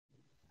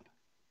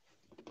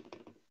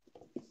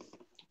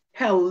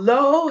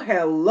Hello,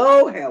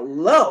 hello,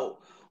 hello.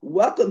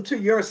 Welcome to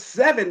your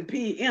 7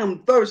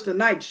 p.m. Thursday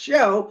night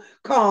show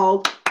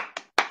called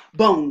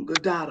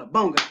BongaDada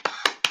Bonga.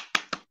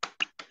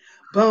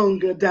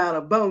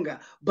 BongaDada Bonga.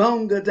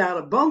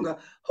 BongaDada Bonga.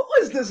 Who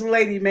is this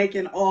lady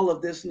making all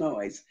of this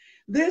noise?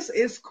 This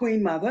is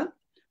Queen Mother,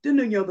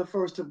 Denunyo the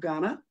First of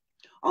Ghana,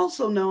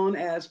 also known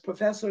as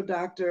Professor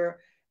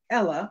Dr.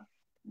 Ella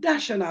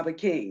Dashanaba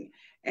King.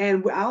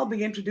 And I'll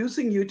be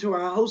introducing you to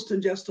our host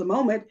in just a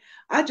moment.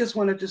 I just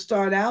wanted to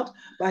start out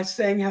by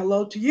saying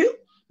hello to you.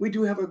 We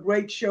do have a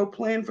great show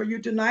planned for you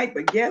tonight,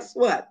 but guess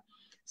what?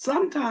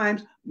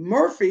 Sometimes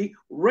Murphy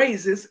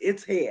raises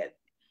its head.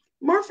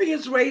 Murphy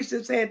has raised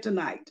its head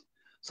tonight.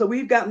 So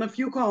we've gotten a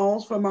few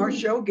calls from our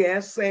show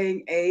guests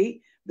saying A,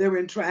 they're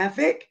in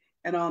traffic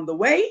and on the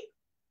way,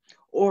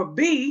 or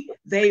B,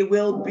 they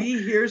will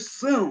be here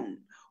soon,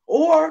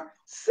 or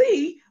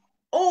C,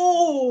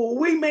 oh,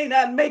 we may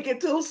not make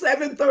it till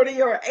 7:30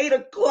 or 8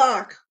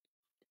 o'clock.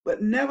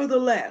 But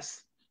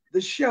nevertheless,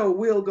 the show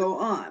will go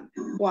on.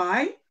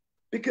 Why?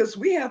 Because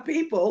we have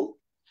people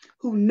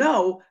who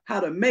know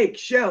how to make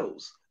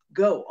shows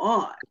go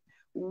on.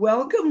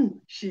 Welcome,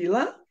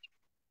 Sheila.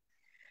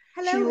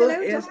 Hello, Sheila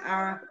hello, is John.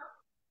 our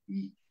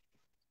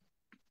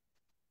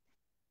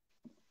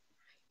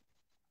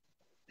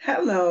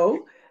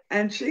hello,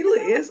 and Sheila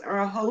Hello. is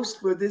our host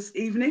for this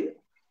evening.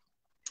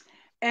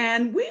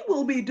 And we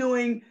will be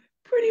doing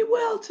pretty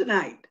well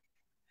tonight.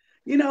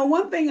 You know,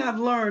 one thing I've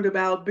learned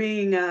about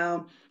being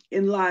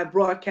in live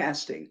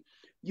broadcasting,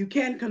 you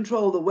can't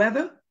control the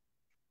weather,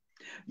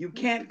 you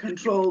can't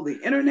control the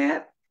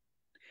internet,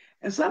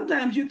 and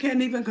sometimes you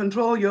can't even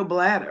control your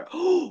bladder.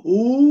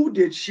 Oh,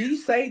 did she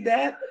say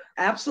that?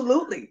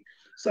 Absolutely.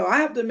 So I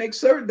have to make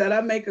certain that I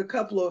make a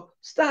couple of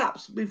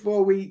stops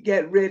before we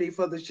get ready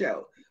for the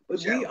show. But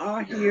we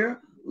are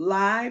here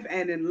live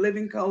and in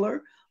living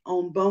color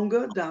on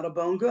BongaDada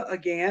Bonga.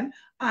 Again,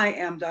 I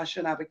am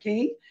Dashanaba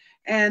King,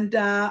 and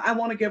I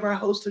want to give our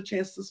host a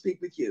chance to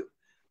speak with you.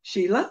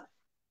 Sheila?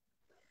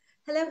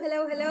 Hello,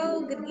 hello,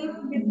 hello. Good evening,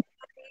 everybody.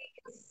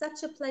 It's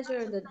such a pleasure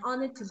and an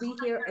honor to be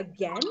here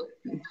again.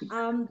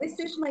 This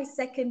is my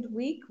second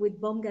week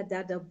with Bonga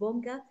Dada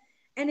Bonga,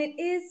 and it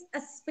is a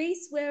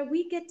space where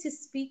we get to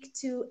speak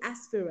to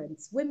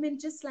aspirants, women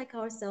just like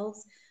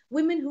ourselves,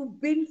 women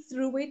who've been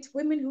through it,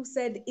 women who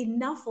said,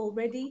 enough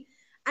already.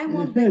 I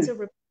want Mm-hmm. better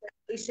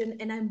representation,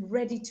 and I'm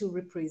ready to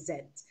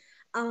represent.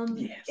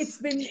 It's Yes.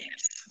 been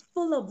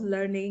full of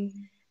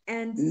learning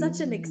and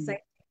such an Mm.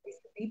 exciting place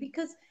to be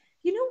because,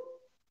 you know,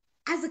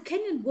 as a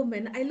Kenyan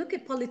woman, I look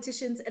at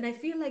politicians and I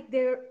feel like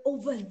they're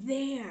over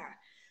there.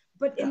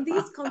 But in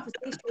these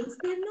conversations,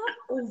 they're not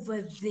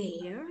over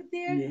there.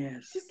 They're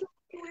Yes. just like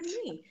you and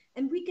me.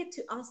 And we get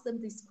to ask them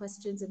these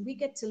questions and we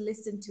get to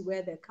listen to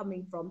where they're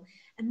coming from.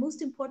 And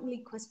most importantly,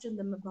 question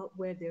them about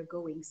where they're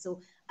going.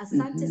 So,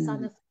 Asante Mm-hmm.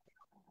 Sana for the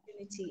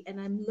opportunity. And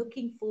I'm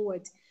looking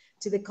forward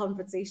to the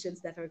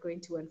conversations that are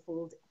going to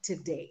unfold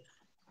today.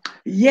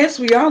 Yes,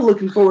 we are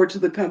looking forward to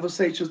the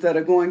conversations that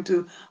are going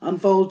to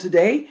unfold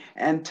today,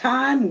 and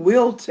time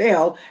will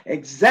tell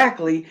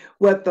exactly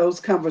what those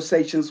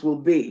conversations will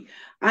be.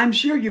 I'm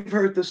sure you've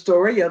heard the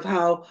story of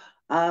how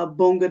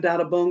Bonga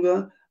Dada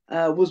Bonga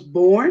was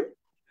born,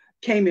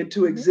 came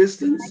into Mhm.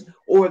 existence,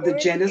 or the Here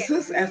it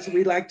genesis, as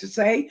we like to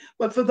say.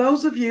 But for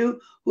those of you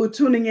who are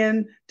tuning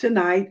in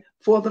tonight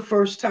for the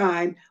first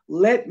time,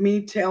 let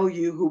me tell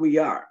you who we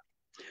are.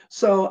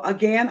 So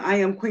again, I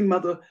am Queen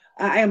Mother.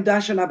 I am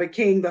Dashanaba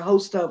King, the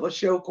host of a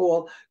show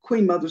called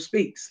Queen Mother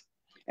Speaks.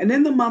 And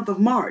in the month of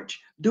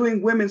March,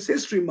 during Women's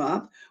History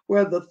Month,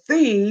 where the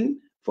theme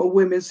for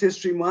Women's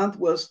History Month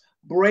was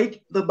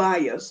Break the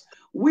Bias,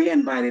 we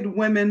invited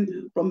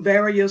women from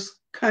various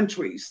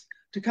countries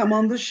to come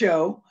on the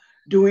show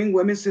during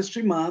Women's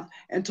History Month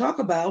and talk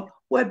about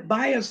what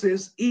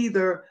biases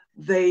either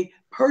they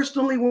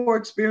personally were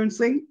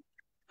experiencing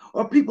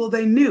or people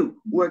they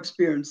knew were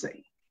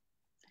experiencing.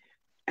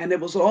 And it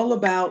was all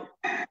about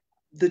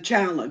the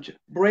challenge,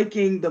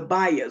 breaking the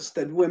bias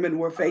that women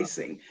were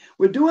facing.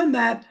 We're doing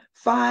that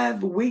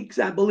 5 weeks,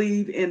 I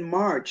believe, in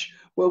March,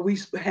 where we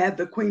had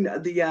the Queen,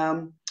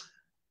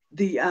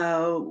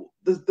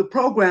 the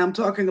program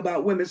talking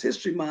about Women's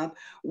History Month.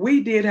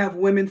 We did have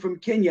women from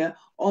Kenya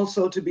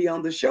also to be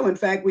on the show. In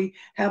fact, we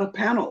had a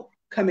panel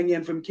coming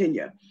in from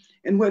Kenya,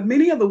 and what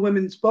many of the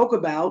women spoke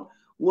about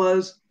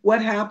was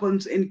what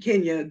happens in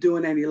Kenya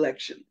during an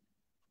election.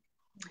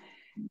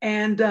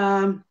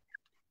 And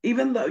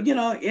even though, you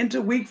know,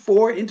 into week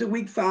 4, into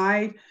week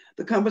 5,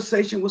 the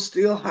conversation was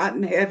still hot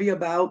and heavy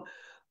about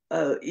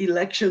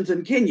elections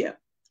in Kenya.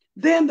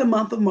 Then the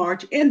month of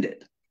March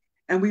ended,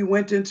 and we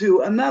went into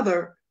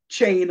another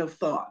chain of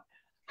thought.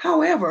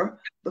 However,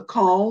 the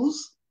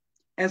calls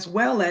as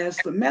well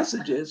as the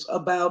messages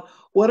about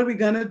what are we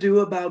going to do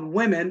about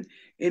women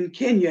in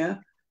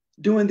Kenya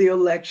during the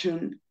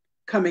election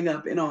coming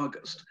up in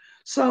August.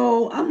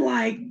 So I'm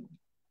like,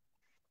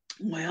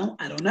 well,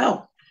 I don't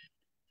know.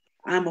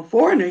 I'm a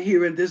foreigner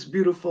here in this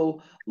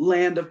beautiful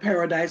land of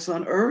paradise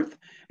on earth.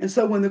 And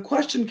so when the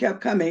question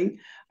kept coming,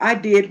 I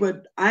did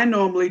what I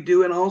normally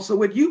do and also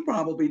what you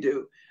probably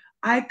do.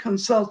 I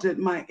consulted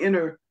my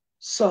inner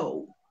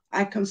soul.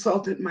 I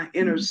consulted my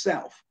inner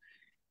self.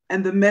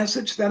 And the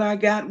message that I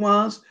got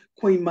was,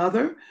 Queen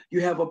Mother,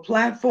 you have a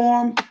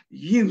platform,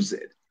 use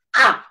it.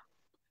 Ah,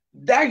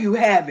 there you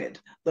have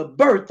it. The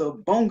birth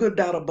of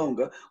BongaDada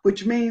Bonga,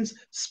 which means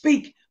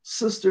speak,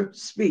 sister,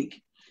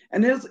 speak.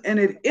 And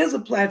it is a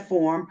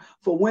platform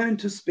for women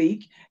to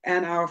speak.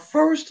 And our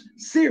first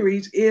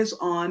series is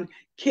on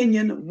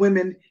Kenyan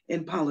women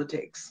in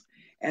politics.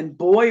 And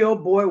boy, oh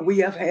boy, we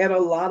have had a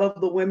lot of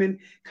the women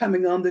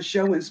coming on the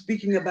show and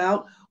speaking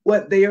about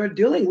what they are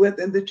dealing with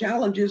and the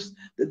challenges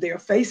that they are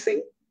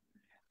facing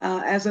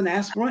as an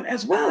aspirant,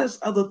 as well as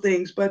other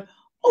things. But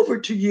over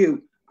to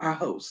you, our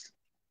host.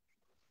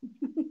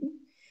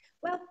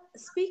 Well,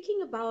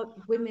 speaking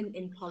about women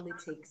in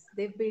politics,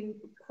 there have been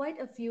quite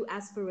a few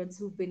aspirants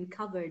who've been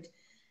covered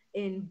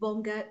in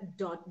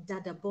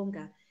Dada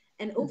Bonga.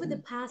 And over the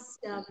Mhm,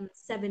 past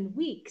 7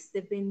 weeks,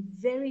 there have been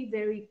very,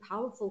 very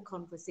powerful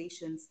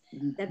conversations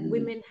that mhm,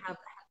 women have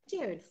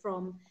shared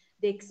from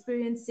their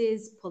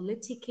experiences,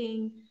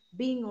 politicking,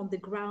 being on the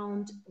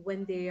ground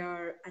when they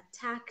are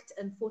attacked.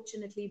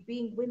 Unfortunately,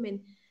 being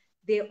women,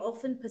 they're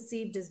often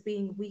perceived as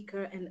being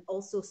weaker and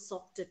also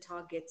softer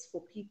targets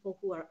for people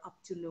who are up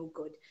to no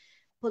good.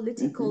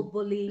 Political mhm,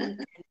 bullying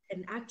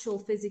and actual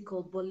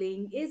physical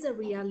bullying is a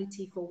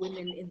reality for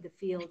women in the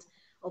field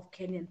of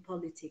Kenyan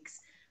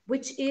politics,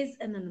 which is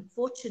an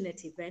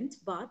unfortunate event,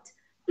 but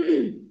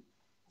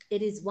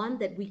it is one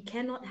that we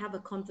cannot have a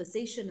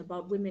conversation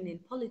about women in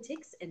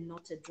politics and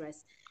not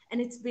address.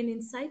 And it's been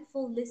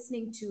insightful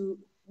listening to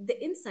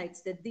the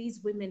insights that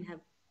these women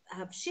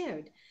have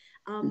shared.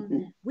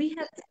 mhm, We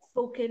have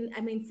spoken,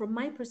 I mean, from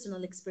my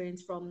personal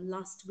experience from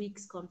last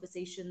week's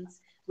conversations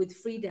with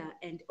Frida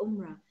and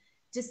Umra,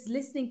 just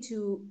listening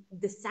to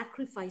the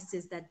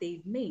sacrifices that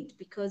they've made,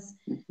 because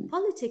mhm,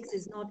 politics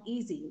is not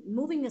easy.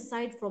 Moving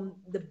aside from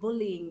the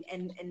bullying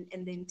and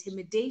the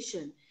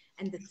intimidation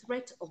and the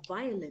threat of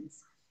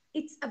violence,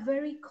 it's a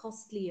very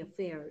costly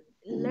affair.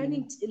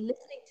 Listening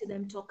to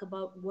them talk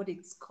about what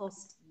it's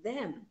cost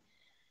them,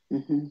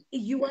 mhm,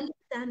 you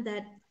understand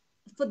that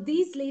for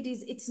these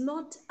ladies, it's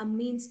not a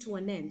means to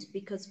an end,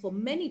 because for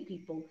many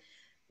people,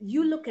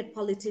 you look at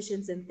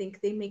politicians and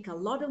think they make a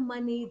lot of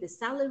money, the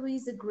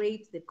salaries are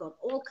great, they've got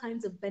all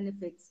kinds of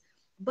benefits.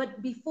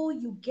 But before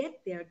you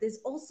get there, there's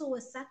also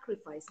a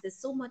sacrifice. There's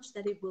so much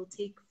that it will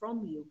take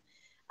from you,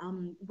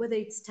 whether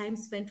it's time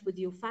spent with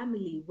your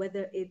family,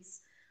 whether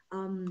it's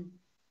um,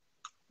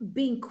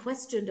 being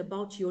questioned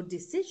about your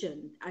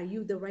decision. Are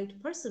you the right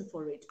person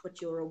for it?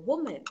 But you're a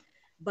woman,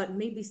 but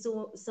maybe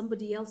so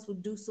somebody else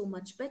would do so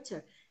much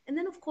better. And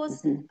then, of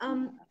course,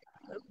 mhm.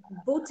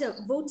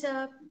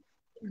 voter.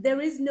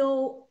 There is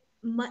no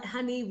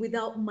honey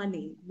without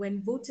money.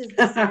 When voters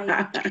decide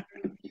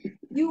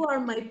you are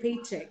my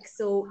paycheck,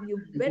 so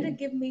you better Mhm,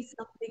 give me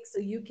something so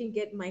you can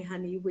get my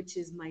honey, which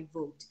is my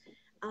vote.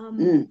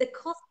 mm, The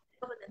cost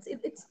of governance.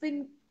 It's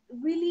been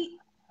really,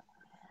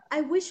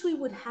 I wish we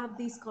would have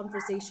these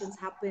conversations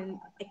happen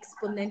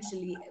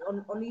exponentially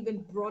on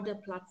even broader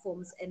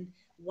platforms and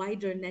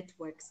wider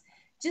networks,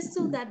 just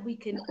so mhm, that we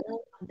can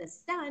all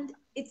understand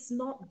it's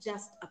not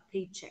just a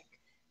paycheck.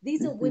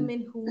 These are mhm,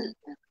 women who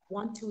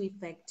want to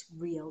effect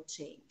real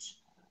change.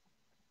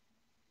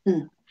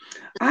 mm.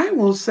 I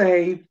will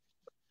say,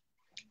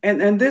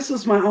 and this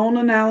is my own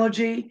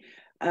analogy.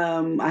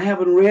 I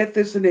haven't read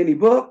this in any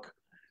book,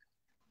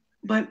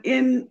 but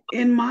in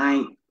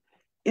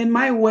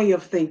my way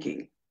of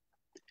thinking,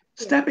 Yeah.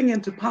 stepping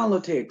into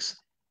politics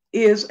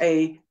is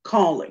a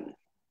calling,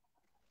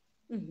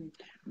 Hmm.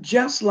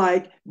 just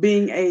like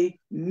being a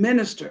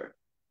minister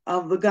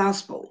of the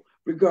gospel,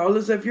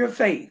 regardless of your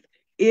faith.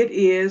 It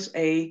is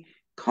a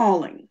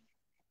calling.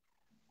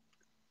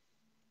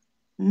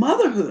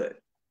 Motherhood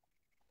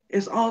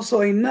is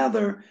also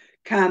another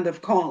kind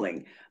of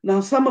calling. Now,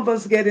 some of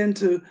us get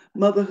into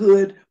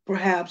motherhood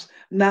perhaps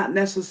not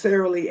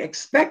necessarily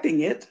expecting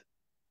it,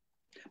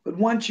 but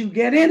once you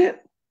get in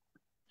it,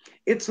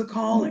 it's a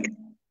calling.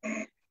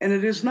 And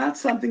it is not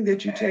something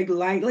that you take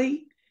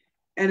lightly.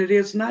 And it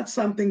is not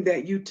something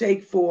that you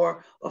take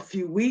for a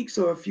few weeks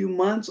or a few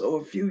months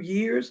or a few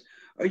years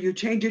or you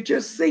change it.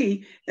 Just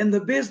see in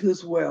the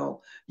business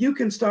world, you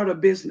can start a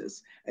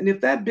business. And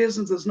if that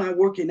business is not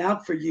working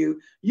out for you,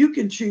 you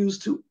can choose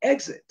to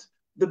exit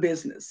the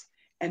business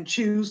and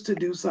choose to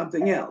do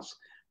something else.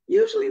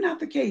 Usually not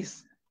the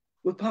case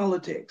with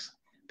politics.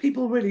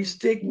 People really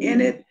stick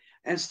in it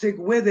and stick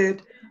with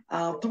it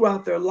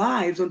throughout their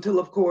lives until,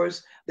 of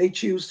course, they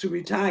choose to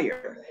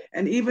retire.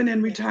 And even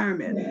in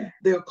retirement,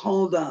 they're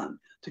called on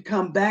to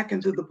come back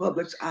into the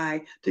public's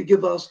eye to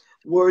give us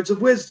words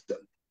of wisdom,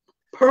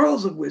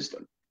 pearls of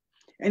wisdom,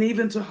 and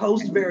even to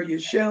host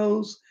various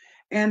shows.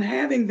 And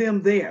having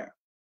them there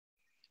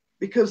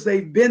because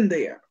they've been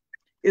there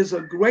is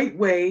a great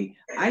way,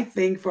 I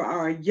think, for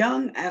our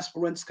young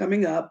aspirants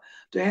coming up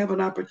to have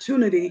an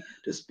opportunity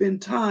to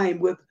spend time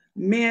with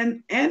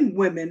men and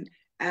women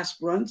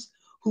aspirants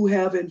who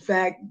have in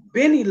fact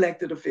been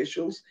elected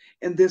officials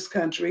in this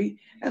country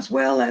as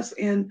well as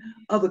in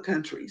other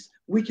countries.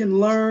 We can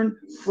learn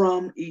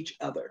from each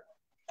other.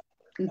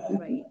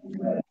 Right.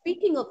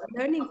 Speaking of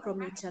learning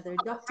from each other,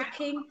 Dr.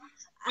 King,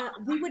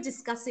 we were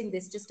discussing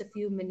this just a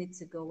few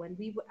minutes ago, and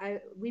we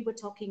were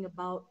talking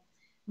about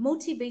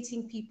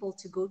motivating people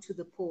to go to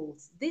the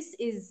polls. This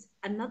is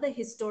another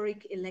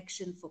historic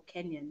election for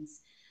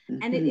Kenyans,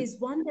 and it is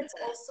one that's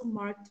also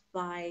marked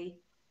by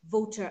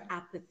voter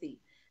apathy.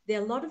 There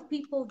are a lot of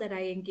people that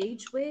I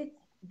engage with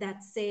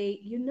that say,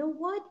 you know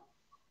what?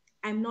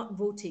 I'm not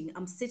voting.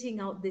 I'm sitting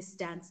out this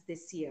dance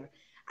this year.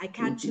 I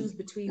can't choose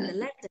between the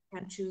left. I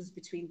can't choose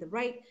between the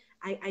right.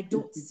 I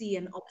don't see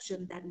an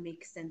option that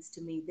makes sense to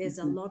me. There's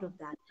a lot of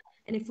that.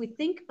 And if we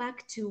think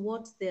back to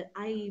what the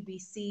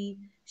IEBC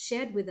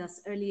shared with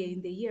us earlier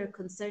in the year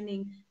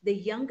concerning the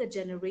younger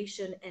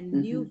generation and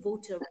new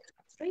voter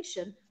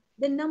registration,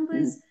 the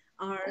numbers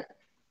are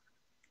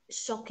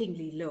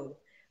shockingly low.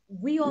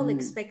 We all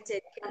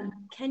expected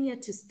Kenya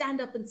to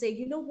stand up and say,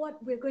 you know what,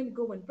 we're going to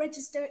go and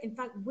register. In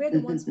fact, we're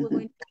the ones who are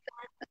going to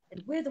run,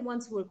 and we're the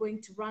ones who are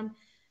going to run.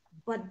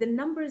 But the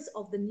numbers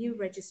of the new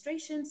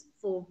registrations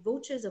for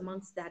voters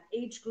amongst that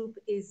age group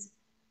is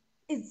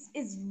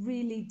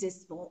really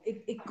dismal.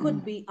 It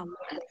could be a lot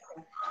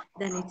better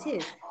than it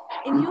is.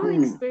 In your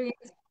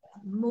experience,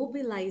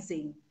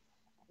 mobilizing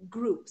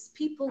groups,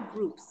 people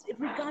groups,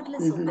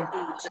 regardless of the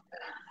age,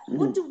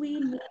 what do we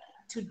need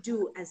to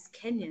do as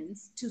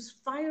Kenyans to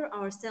fire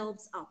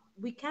ourselves up?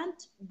 We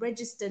can't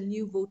register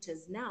new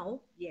voters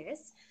now,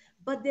 yes,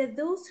 but there are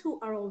those who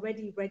are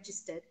already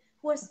registered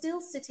who are still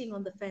sitting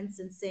on the fence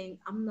and saying,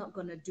 I'm not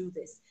going to do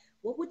this.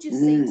 What would you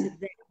say to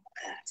them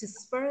to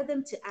spur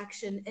them to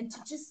action and to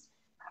just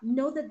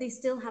know that they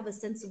still have a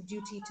sense of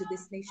duty to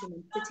this nation,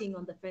 and sitting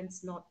on the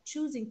fence, not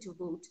choosing to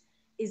vote,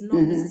 is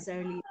not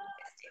necessarily the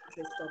best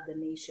interest of the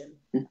nation?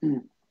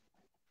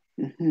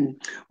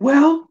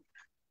 Well,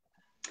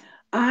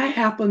 I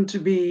happen to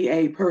be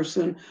a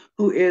person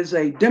who is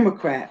a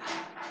Democrat.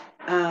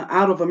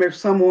 Out of them, if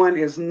someone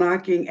is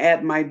knocking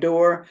at my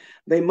door,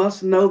 they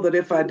must know that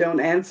if I don't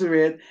answer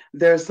it,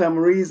 there's some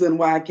reason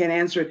why I can't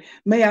answer it.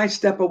 May I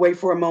step away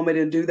for a moment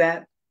and do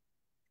that?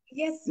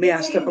 Yes, May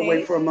I step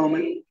away for a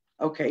moment?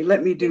 Okay,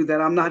 let me do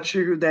that. I'm not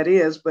sure who that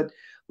is, but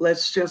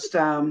let's just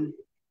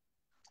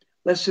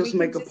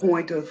make a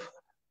point of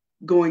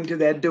going to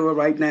that door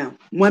right now.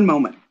 One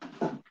moment.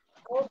 Oh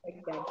my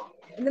God.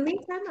 In the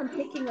meantime, I'm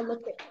taking a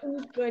look at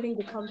who's joining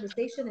the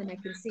conversation, and I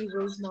can see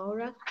Rose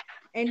Maura.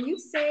 And you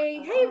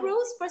say, hey,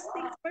 Rose, first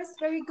things first,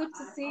 very good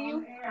to see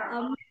you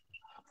last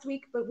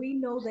week, but we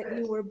know that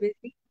you were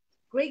busy.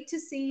 Great to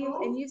see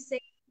you. And you say,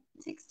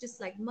 politics,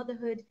 just like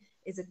motherhood,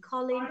 is a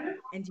calling,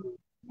 and you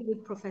agree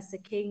with Professor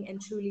King,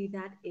 and truly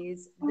that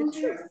is the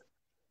truth.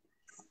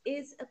 This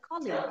is a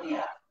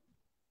calling.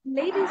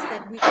 Ladies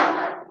that we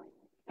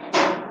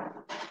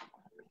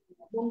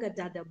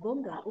BongaDada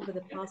Bonga over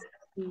the past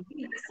few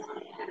weeks,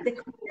 the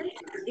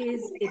consensus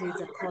is it is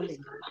a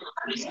calling.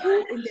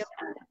 Who in their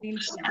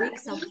minds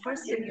wakes up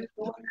first thing in the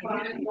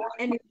morning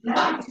and is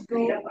ready to go?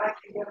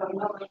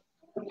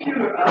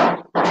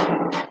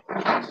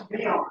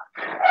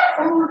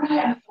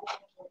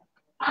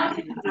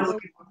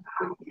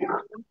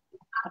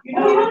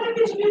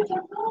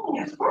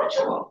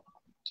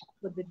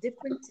 With the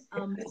different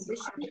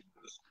positions,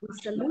 we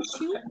salute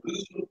you.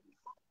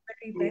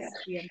 Very best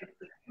we are,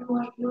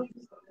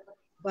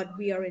 but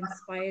we are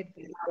inspired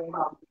by all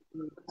of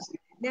you.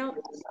 Now,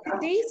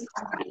 today's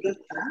conversation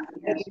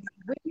is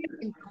women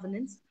in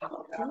governance. You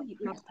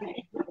have to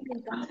be women in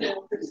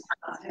governance.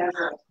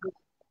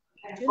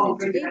 And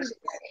today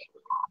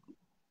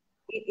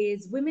it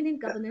is women in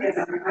governance.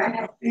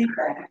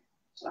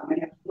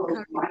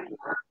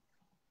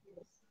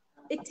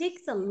 It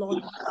takes a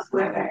lot.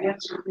 First,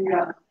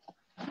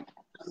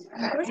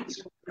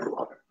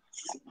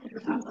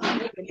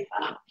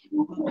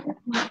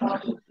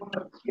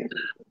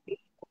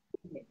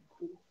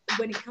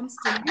 when it comes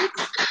to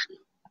leadership,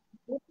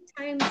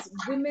 times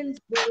women's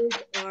roles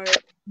are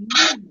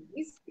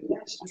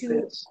minimized to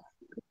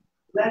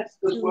That's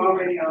because we're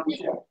already on the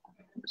show.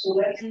 So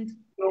let's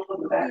go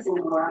from the back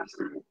door where I'm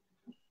sitting.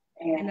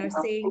 And are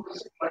saying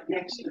right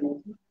next to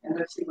me, and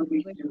let's see what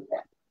we can do with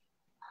that.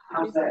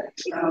 How's that?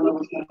 I don't know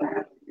what's going to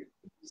happen here.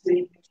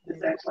 See,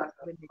 it's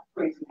actually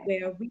crazy.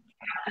 Where we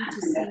come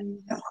to see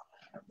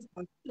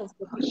our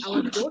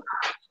daughters.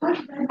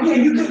 Okay,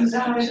 you can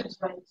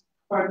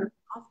pardon?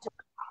 After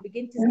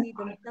begin to see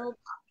themselves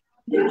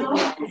in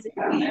different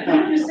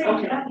positions.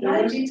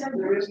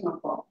 There is no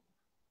fault.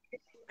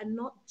 And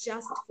not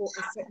just for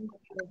a certain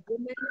kind of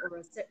woman or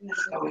a certain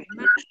kind of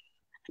man.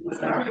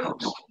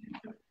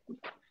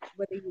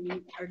 Whether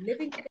you are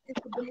living with a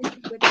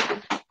disability,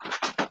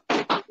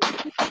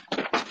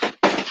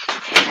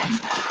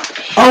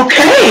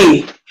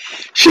 Okay,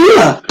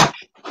 Sheila.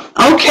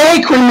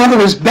 Okay, Queen Mother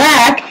is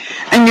back.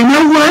 And you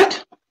know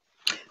what?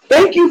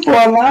 Thank you for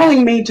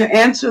allowing me to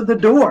answer the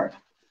door.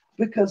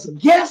 Because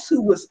guess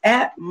who was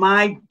at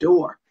my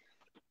door?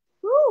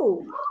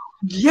 Who?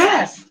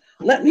 Yes.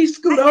 Let me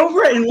scoot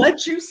over and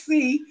let you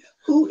see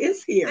Who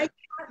is I here?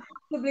 can't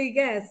possibly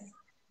guess.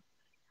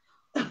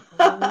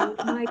 Oh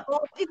my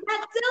God, is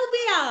that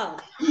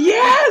Sylvia?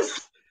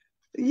 Yes.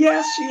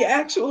 Yes, she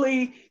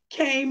actually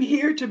came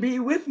here to be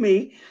with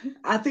me.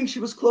 I think she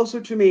was closer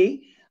to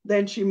me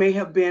than she may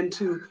have been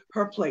to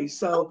her place.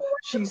 Oh So my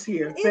she's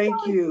here. God, is Thank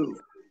our you.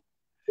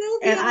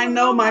 And Sylvia I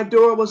know Mulama my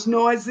door was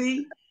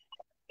noisy.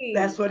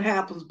 That's Speaks? what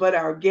happens. But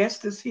our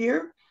guest is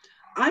here.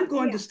 I'm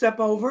going to Yeah. step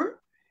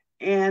over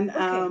and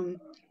Okay.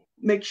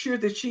 make sure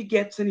that she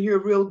gets in here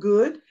real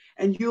good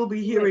and you'll be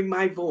Great. hearing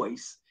my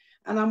voice.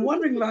 And I'm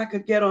wondering if I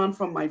could get on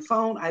from my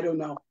phone. I don't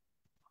know.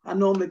 I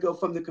normally go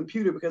from the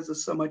computer because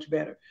it's so much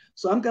better.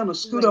 So I'm going to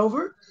scoot Great.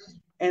 over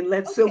and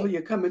let Okay.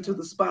 Sylvia come into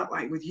the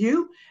spotlight with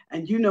you.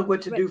 And you know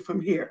what to Great. do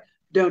from here,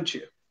 don't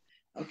you?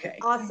 Okay.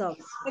 Awesome.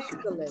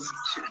 Excellent.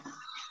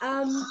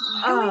 Going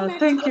Ah, back to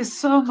thank what, you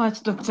so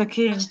much, Dr. Yes,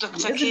 King. Dr.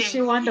 Isn't King.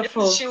 she Isn't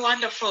wonderful? she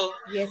wonderful?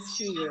 yes,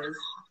 she is.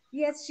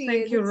 Yes, she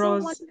Thank is. you, It's so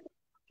Rose. wonderful.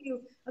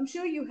 I'm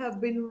sure you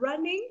have been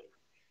running,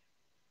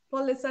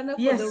 Polisana,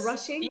 for the Yes,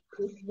 rushing.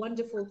 It's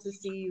wonderful to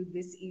see you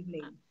this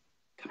evening.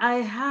 I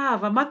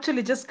have. I'm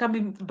actually just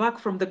coming back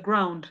from the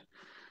ground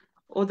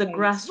or the Right, right.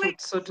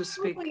 grassroots, so to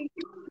speak.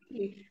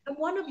 Absolutely. I'm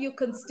one of your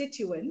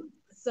constituents,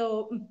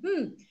 so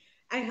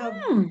I have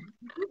Hmm,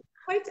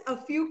 quite a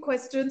few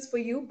questions for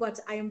you, but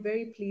I am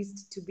very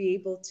pleased to be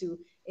able to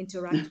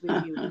interact with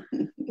you.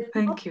 The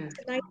thank topic you.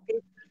 tonight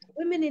is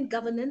Women in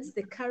Governance,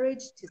 the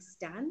Courage to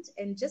Stand.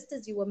 And just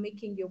as you were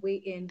making your way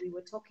in, we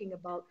were talking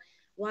about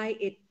why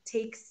it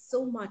takes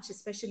so much,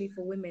 especially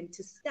for women,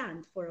 to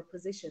stand for a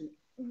position,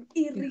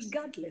 Yes,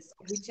 irregardless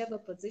of whichever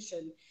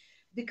position.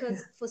 yeah,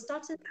 Because, for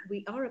starters,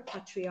 we are a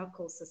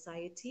patriarchal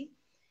society,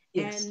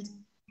 yes. and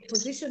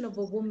position of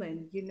a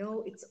woman,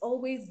 it's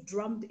always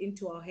drummed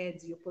into our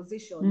heads, your Hmm.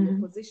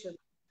 position,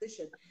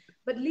 position.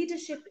 But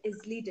leadership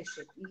is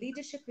leadership.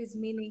 Leadership is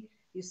meaning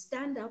you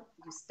stand up,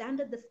 you stand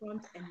at the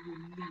front, and you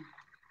lead.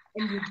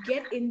 And you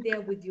get in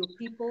there with your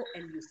people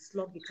and you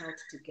slog it out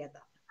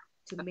together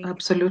to make a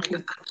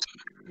Absolutely. positive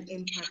and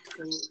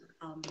impactful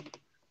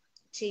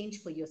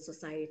change for your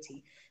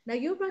society. Now,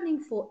 you're running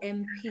for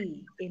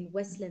MP in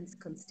Westlands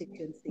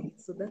constituency.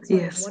 So that's why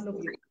I'm Yes, one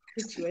of your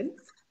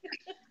constituents.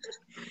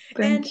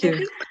 And thank I you.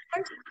 think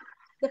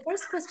the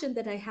first question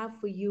that I have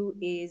for you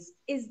is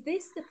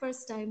this the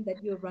first time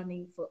that you're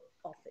running for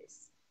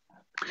office?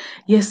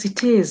 Yes,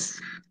 it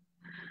is.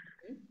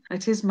 Hmm?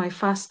 It is my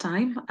first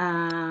time.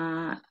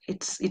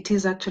 It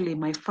is actually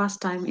my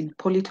first time in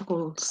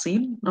political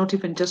scene, not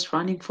even just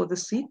running for the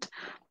seat,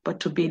 but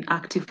to be in Okay.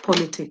 active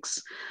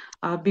politics.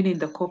 I've been in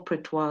the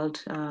corporate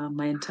world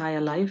my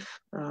entire life,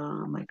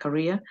 my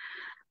career,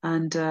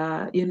 and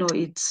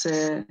it's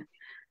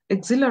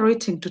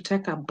exhilarating to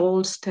take a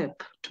bold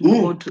step to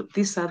move on Mm, to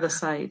this other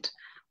side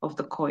of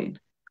the coin.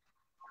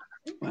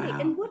 Okay. wow.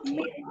 And what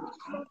made you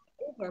cross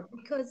over?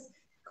 Because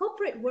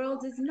corporate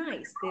world is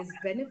nice. There's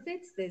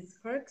benefits, there's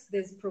perks,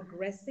 there's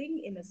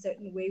progressing in a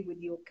certain way with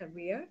your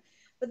career.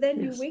 But then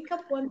you Yes, wake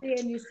up one day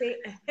and you say,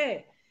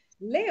 hey,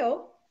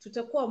 leo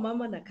tutakuwa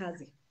mama na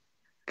kazi.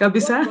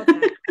 What kabisa. brought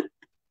that?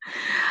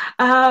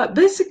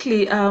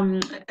 Basically,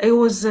 it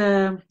was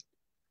a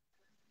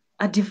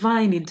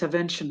divine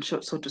intervention,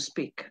 so to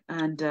speak,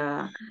 and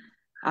the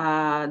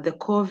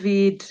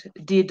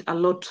COVID did a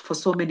lot for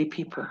so many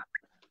people.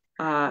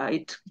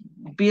 It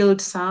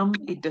built some,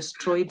 it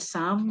destroyed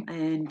some,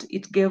 and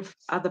it gave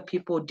other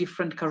people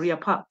different career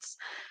paths.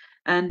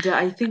 And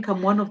I think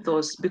I'm one of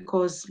those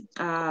because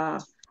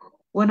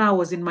when I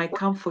was in my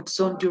comfort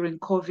zone during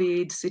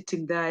COVID,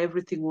 sitting there,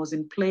 everything was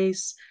in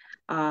place,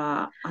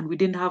 and we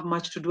didn't have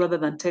much to do other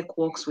than take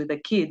walks with the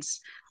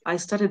kids. I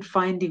started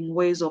finding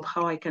ways of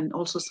how I can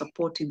also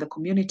support in the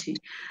community.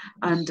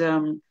 And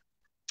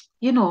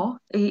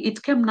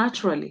it came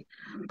naturally.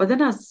 But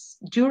then, as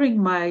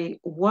during my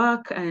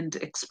work and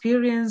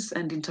experience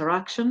and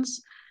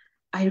interactions,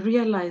 I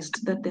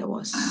realized that there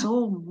was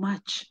so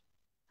much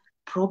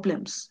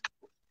problems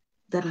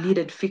that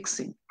needed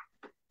fixing.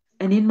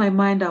 And in my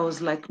mind, I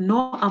was like,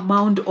 no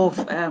amount of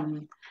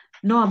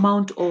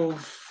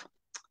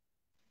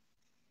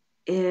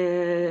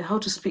how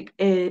to speak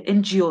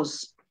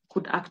NGOs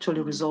could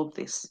actually resolve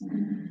this.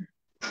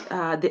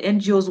 The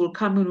NGOs will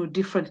come in with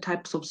different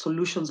types of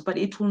solutions, but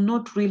it will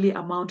not really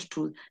amount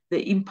to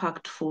the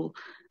impactful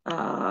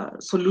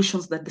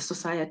solutions that the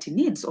society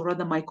needs, or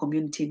rather my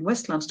community in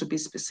Westlands to be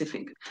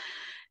specific.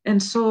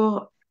 And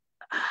so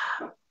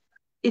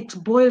it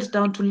boils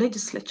down to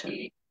legislature,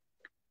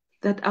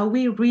 that are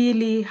we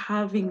really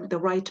having the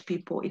right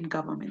people in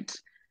government?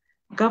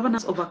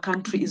 Governance of a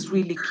country is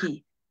really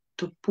key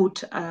to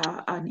put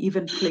an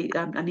even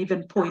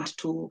point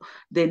to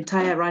the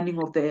entire running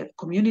of the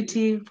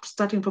community,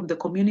 starting from the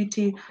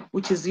community,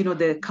 which is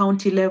the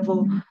county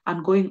level,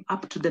 and going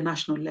up to the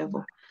national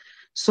level.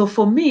 So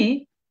for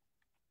me,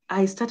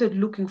 I started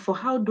looking for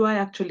how do I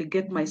actually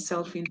get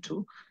myself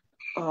into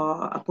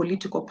a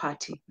political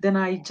party. Then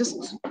I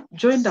just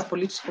joined a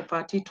political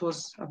party. It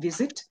was a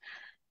visit,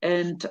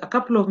 and a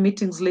couple of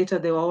meetings later,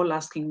 they were all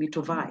asking me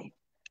to vie.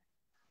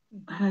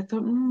 I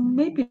thought,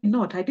 maybe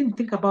not. I didn't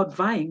think about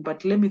vying,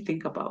 but let me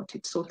think about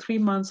it. So 3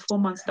 months, 4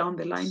 months down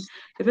the line,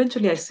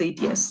 eventually I said,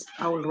 yes,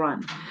 I will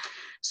run.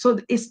 So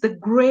it's the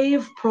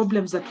grave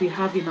problems that we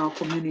have in our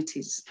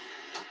communities.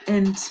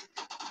 And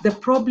the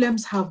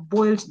problems have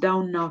boiled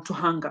down now to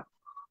hunger.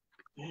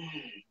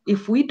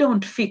 If we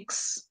don't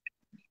fix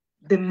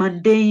the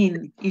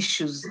mundane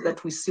issues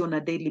that we see on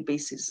a daily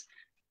basis,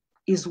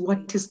 is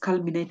what is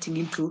culminating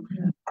into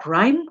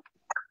crime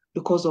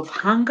because of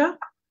hunger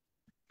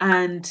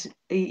and,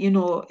 a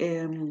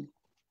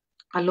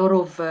lot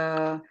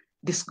of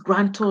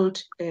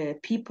disgruntled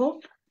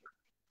people,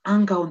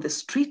 anger on the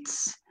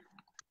streets,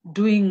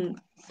 doing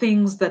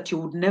things that you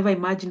would never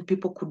imagine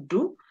people could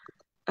do.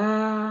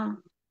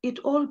 It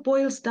all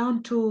boils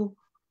down to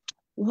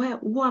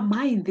who am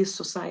I in this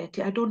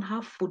society? I don't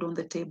have food on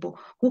the table.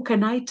 Who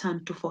can I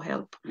turn to for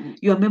help?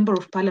 Your member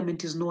of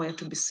parliament is nowhere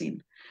to be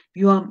seen.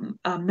 Your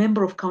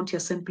member of county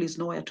assembly is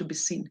nowhere to be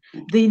seen.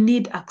 They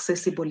need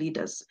accessible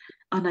leaders.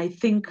 And I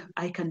think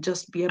I can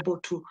just be able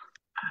to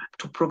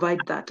provide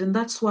that. And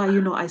that's why,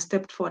 I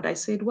stepped forward. I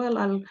said, well,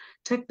 I'll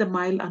take the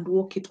mile and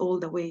walk it all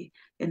the way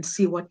and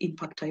see what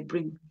impact I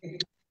bring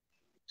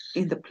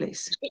in the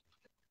place.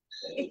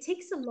 It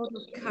takes a lot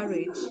of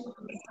courage to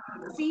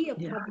see a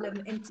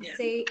problem and to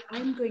say,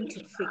 I'm going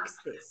to fix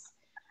this.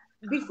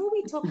 Before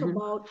we talk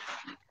about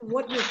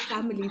what your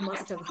family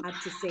must have had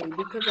to say,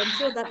 because I'm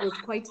sure that was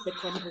quite the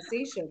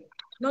conversation,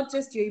 not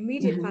just your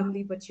immediate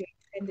family, but your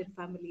extended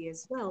family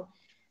as well.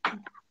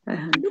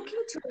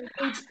 Looking to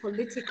engage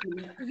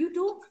politically, you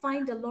don't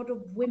find a lot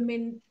of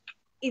women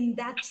in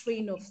that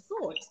train of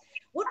thought.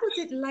 What was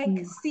it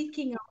like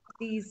seeking out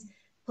these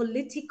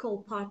political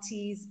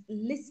parties,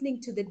 listening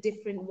to the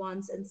different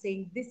ones and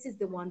saying, this is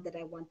the one that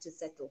I want to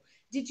settle?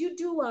 Did you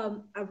do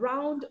a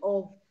round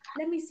of,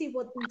 let me see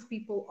what these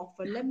people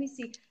offer? Let me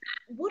see.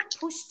 What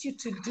pushed you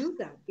to do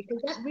that?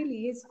 Because that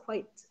really is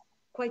quite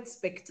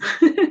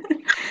spectacular.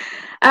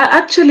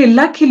 Actually,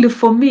 luckily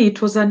for me, it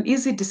was an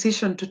easy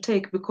decision to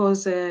take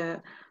because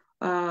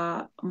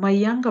my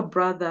younger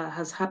brother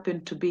has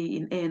happened to be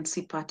in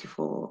ANC party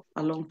for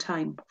a long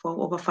time, for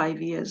over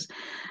 5 years.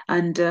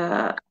 And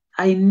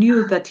I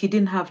knew that he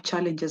didn't have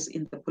challenges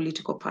in the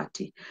political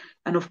party.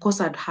 And of course,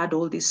 I'd heard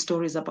all these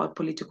stories about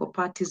political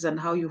parties and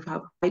how you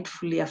have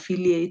rightfully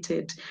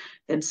affiliated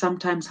and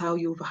sometimes how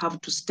you have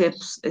to step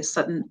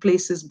certain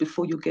places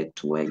before you get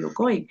to where you're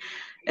going.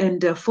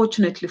 And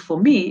fortunately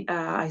for me,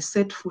 I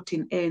set foot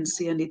in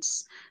ANC, and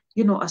it's,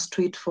 a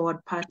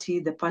straightforward party.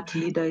 The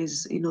party leader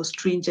is,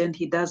 stringent.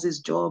 He does his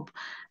job.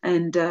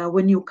 And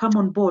when you come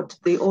on board,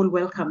 they all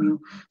welcome you.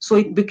 So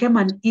it became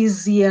an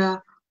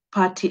easier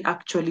party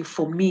actually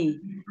for me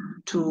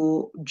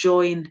to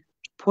join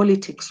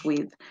politics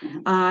with.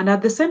 And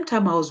at the same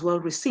time, I was well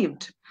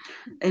received.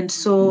 And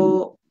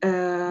so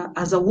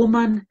as a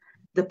woman,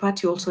 the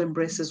party also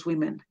embraces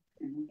women.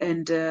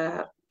 And,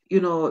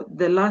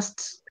 the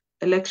last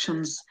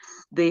elections,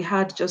 they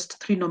had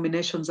just 3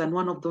 nominations, and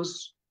one of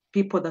those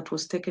people that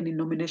was taken in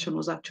nomination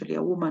was actually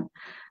a woman.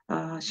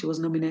 She was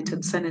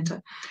nominated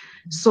senator.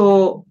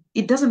 So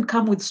it doesn't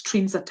come with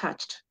strings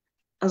attached.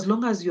 As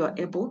long as you are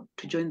able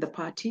to join the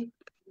party,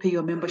 pay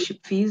your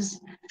membership fees,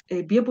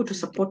 be able to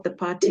support the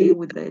party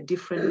with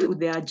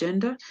their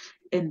agenda,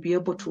 and be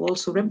able to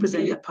also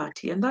represent the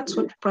party. And that's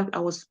what I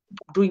was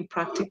doing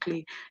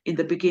practically in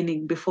the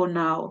beginning, before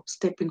now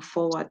stepping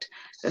forward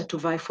to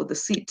vie for the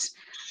seat.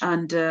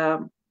 And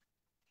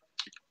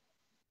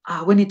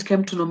when it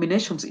came to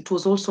nominations, it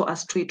was also a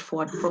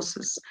straightforward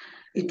process.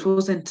 It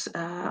wasn't,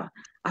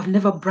 I've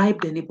never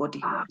bribed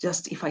anybody,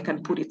 just if I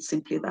can put it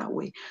simply that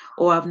way.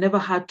 Or I've never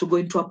had to go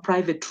into a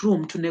private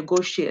room to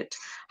negotiate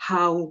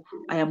how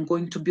I am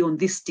going to be on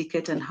this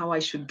ticket and how I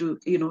should do,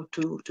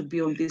 to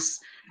be on this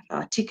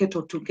ticket,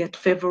 or to get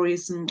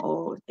favorism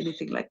or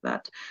anything like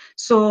that.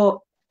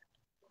 So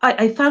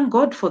I thank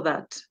God for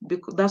that,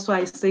 because that's why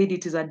I said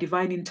it is a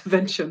divine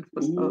intervention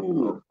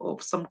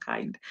of some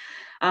kind.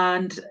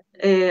 And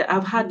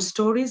I've had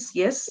stories.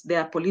 Yes,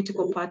 there are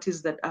political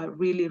parties that are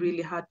really,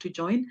 really hard to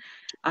join.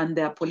 And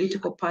there are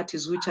political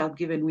parties which have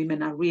given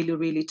women a really,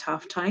 really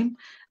tough time.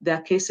 There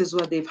are cases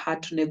where they've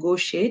had to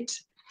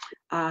negotiate.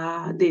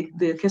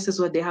 The cases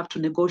where they have to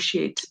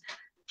negotiate,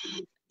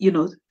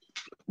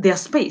 their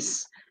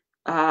space.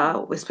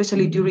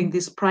 Especially during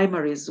these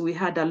primaries, we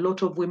had a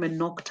lot of women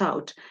knocked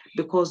out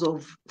because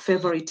of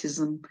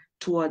favoritism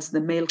towards the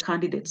male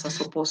candidates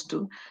as opposed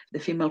to the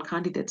female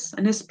candidates.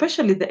 And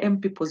especially the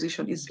MP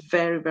position is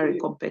very, very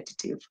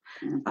competitive.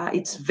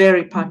 It's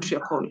very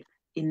patriarchal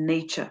in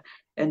nature.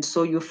 And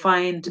so you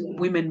find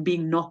women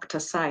being knocked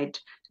aside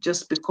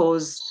just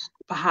because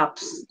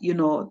perhaps,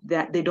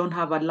 they don't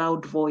have a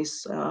loud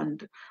voice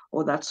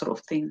or that sort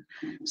of thing.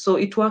 So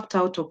it worked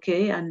out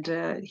okay.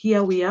 And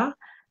here we are,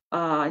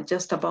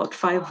 just about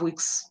 5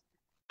 weeks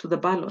to the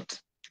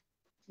ballot.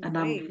 And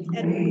Right.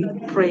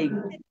 I'm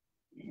praying.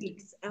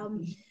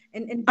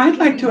 I'd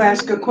like to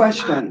ask a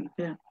question,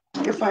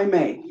 if I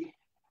may,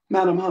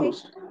 Madam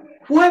Host.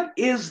 What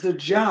is the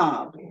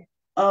job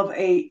of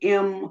a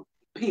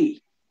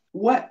MP?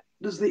 What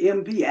does the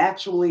MP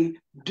actually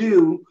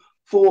do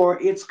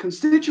for its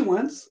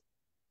constituents,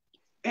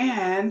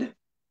 and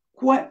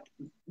what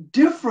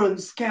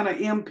difference can an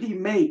MP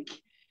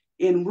make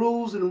in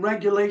rules and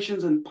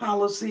regulations and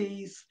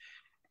policies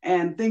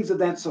and things of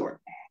that sort?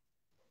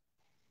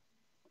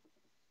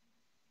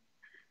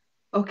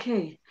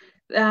 Okay,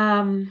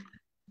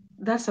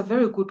 that's a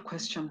very good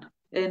question.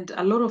 And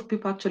a lot of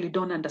people actually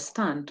don't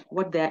understand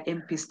what their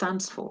MP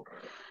stands for.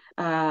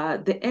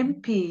 The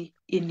MP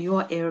in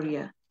your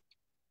area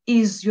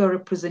is your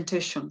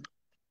representation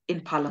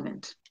in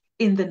Parliament,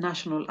 in the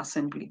National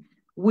Assembly,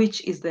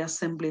 which is the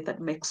assembly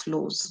that makes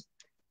laws,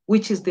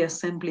 which is the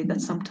assembly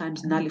that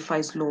sometimes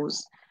nullifies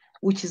laws,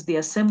 which is the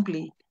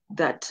assembly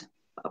that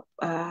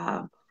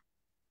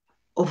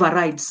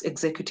overrides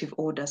executive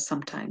orders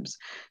sometimes.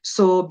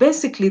 So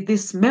basically,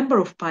 this member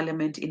of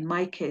parliament, in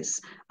my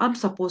case, I'm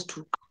supposed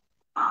to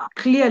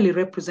clearly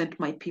represent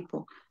my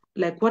people.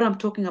 Like what I'm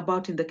talking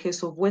about in the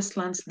case of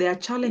Westlands, there are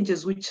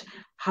challenges which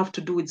have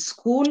to do with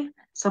school,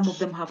 some of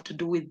them have to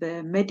do with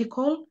the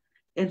medical,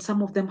 and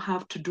some of them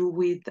have to do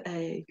with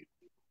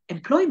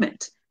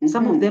employment.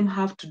 Some of them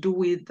have to do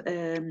with,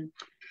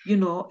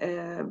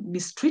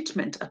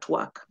 mistreatment at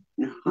work,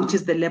 which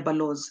is the labor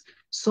laws.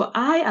 So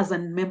I, as a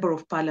member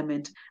of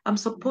parliament, I'm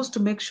supposed to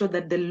make sure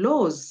that the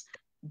laws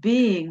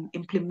being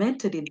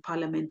implemented in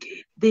parliament,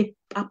 they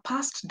are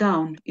passed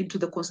down into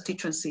the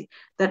constituency,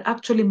 that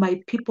actually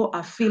my people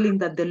are feeling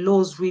that the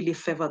laws really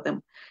favor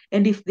them.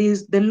 And if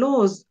the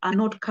laws are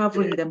not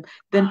covering them,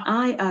 then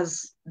I,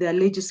 as their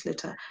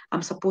legislator,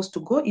 I'm supposed to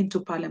go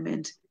into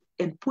parliament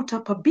and put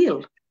up a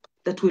bill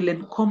that will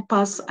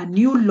encompass a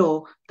new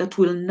law that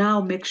will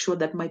now make sure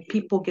that my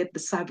people get the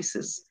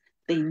services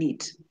they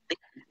need.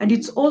 And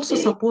it's also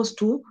supposed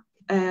to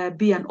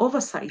be an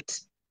oversight.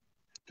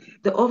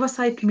 The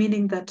oversight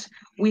meaning that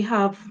we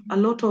have a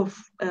lot of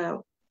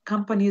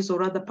companies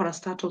or other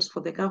parastatals for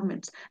the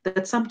governments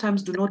that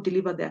sometimes do not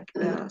deliver their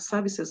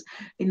services.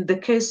 In the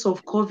case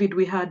of COVID,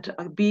 we had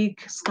a big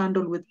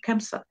scandal with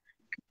KEMSA.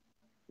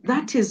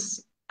 That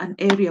is an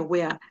area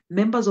where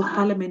members of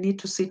parliament need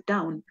to sit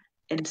down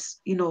and,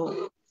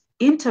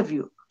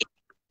 interview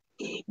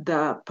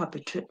the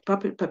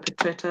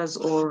perpetrators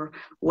or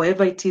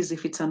wherever it is,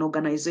 if it's an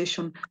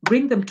organization,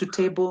 bring them to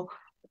table,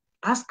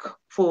 ask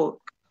for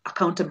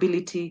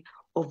accountability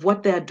of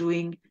what they are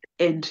doing,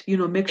 and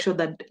make sure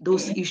that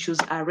those issues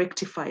are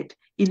rectified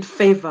in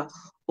favor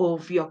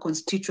of your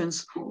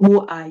constituents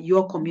who are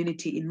your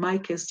community. In my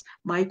case,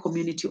 my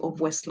community of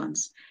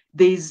Westlands.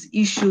 There's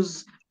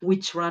issues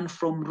which run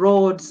from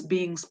roads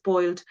being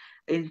spoiled.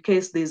 In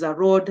case there's a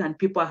road and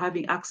people are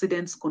having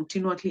accidents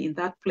continually in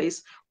that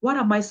place, what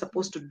am I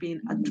supposed to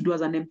do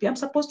as an MP? I'm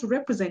supposed to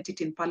represent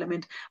it in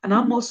parliament, and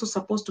I'm also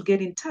supposed to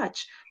get in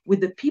touch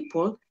with the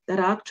people that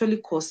are actually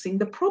causing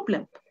the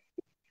problem.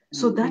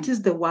 So that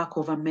is the work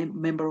of a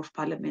member of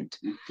parliament.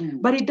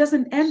 But it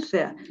doesn't end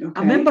there.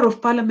 Okay. A member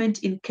of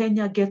parliament in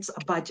Kenya gets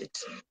a budget.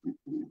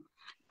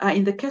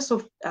 In the case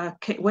of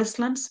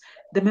Westlands,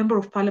 the member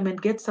of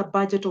parliament gets a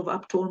budget of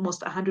up to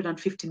almost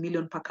 150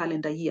 million per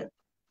calendar year,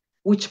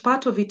 which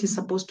part of it is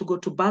supposed to go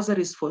to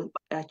bursaries for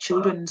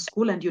children in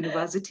school and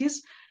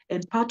universities,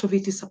 and part of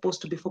it is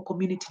supposed to be for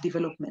community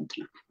development.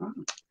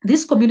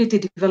 This community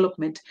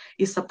development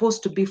is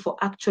supposed to be for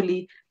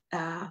actually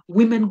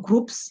women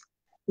groups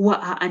who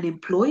are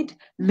unemployed,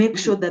 make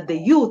sure that the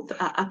youth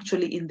are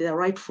actually in their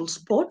rightful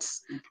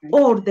spots,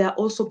 or they're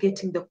also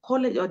getting the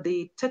college or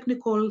the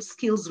technical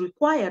skills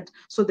required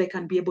so they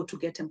can be able to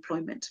get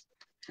employment.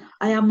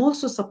 I am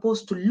also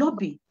supposed to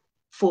lobby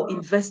for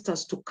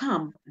investors to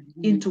come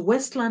into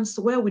Westlands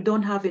where we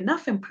don't have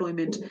enough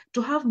employment,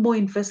 to have more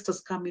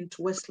investors come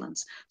into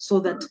Westlands so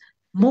that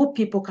more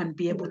people can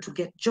be able to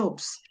get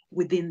jobs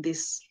within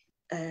these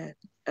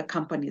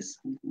companies.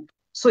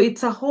 So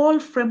it's a whole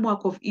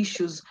framework of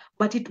issues,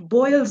 but it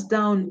boils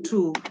down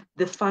to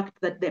the fact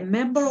that the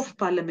member of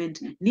parliament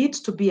needs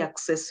to be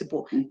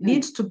accessible,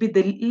 needs to be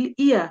the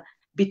ear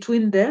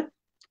between the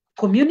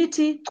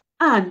community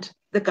and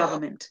the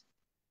government.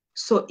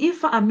 So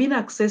if I'm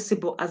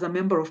inaccessible as a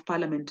member of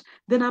parliament,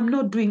 then I'm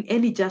not doing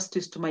any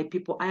justice to my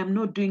people. I am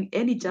not doing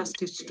any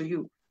justice to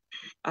you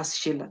as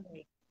Sheila.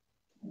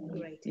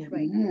 Great, Yeah.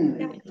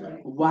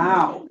 great.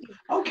 Wow.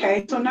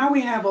 Okay, so now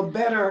we have a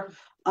better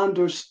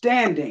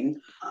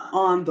understanding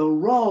on the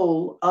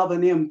role of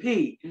an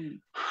MP.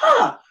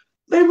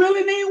 They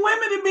really need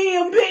women to be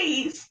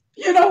MPs.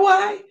 You know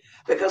why?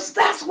 Because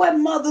that's what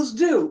mothers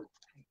do.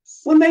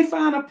 When they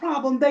find a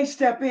problem, they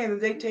step in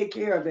and they take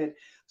care of it.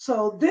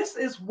 So this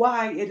is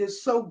why it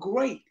is so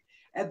great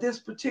at this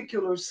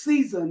particular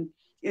season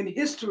in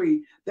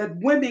history that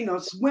women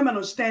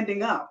are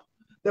standing up,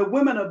 that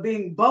women are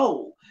being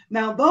bold.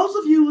 Now, those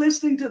of you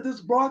listening to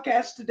this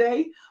broadcast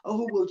today, or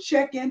who will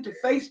check into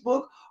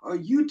Facebook or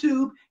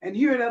YouTube and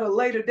hear it at a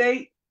later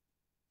date,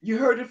 you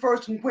heard it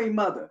first from Queen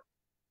Mother.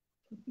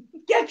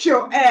 Get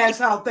your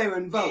ass out there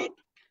and vote.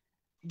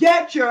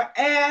 Get your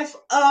ass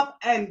up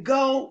and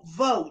go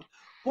vote.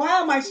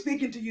 Why am I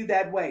speaking to you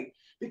that way?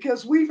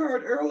 Because we've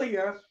heard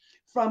earlier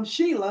from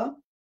Sheila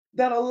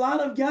that a lot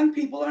of young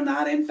people are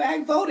not, in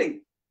fact,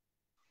 voting.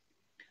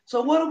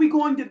 So what are we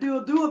going to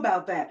do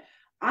about that?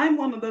 I'm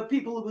one of the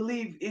people who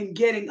believe in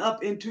getting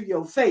up into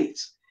your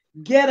face.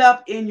 Get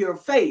up in your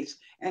face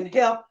and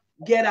help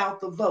get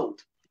out the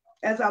vote.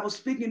 As I was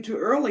speaking to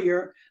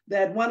earlier,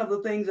 that one of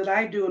the things that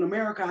I do in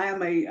America, I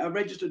am a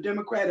registered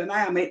Democrat and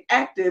I am an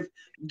active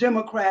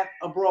Democrat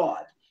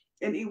abroad.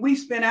 And we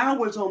spend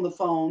hours on the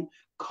phone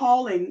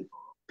calling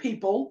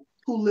people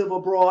who live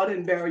abroad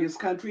in various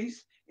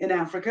countries in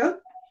Africa,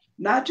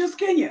 not just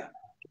Kenya,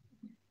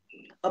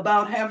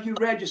 about have you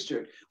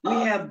registered. We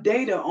have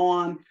data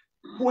on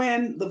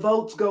when the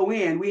votes go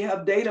in. We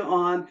have data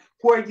on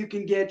where you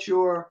can get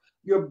your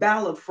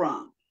ballot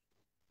from.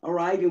 All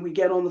right. And we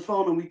get on the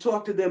phone and we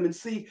talk to them and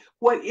see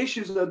what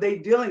issues are they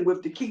dealing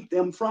with to keep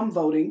them from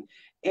voting.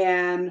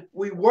 And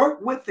we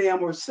work with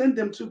them or send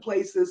them to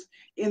places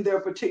in their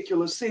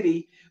particular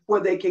city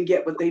where they can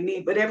get what they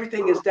need. But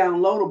everything is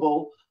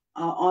downloadable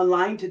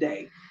online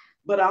today.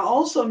 But I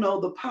also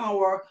know the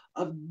power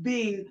of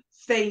being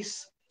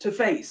face to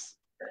face.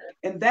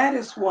 And that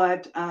is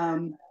what,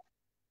 and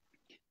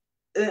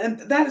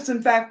that is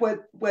in fact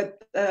what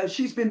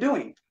she's been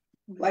doing.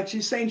 Like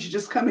she's saying, she's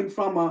just coming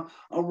from a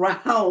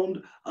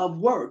round of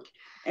work.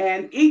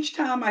 And each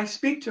time I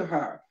speak to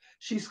her,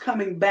 she's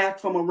coming back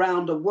from a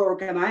round of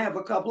work. And I have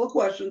a couple of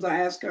questions I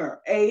ask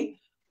her. A,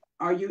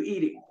 are you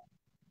eating?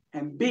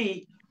 And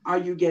B, are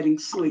you getting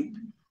sleep?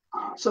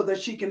 So that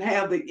she can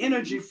have the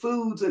energy,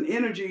 foods and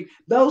energy,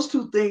 those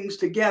two things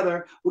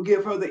together will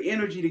give her the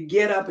energy to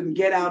get up and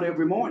get out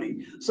every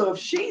morning. So if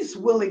she's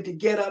willing to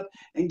get up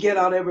and get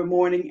out every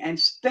morning and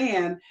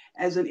stand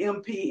as an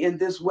MP in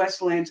this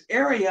Westlands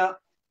area,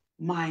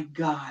 my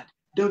God,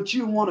 don't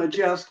you want to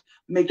just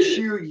make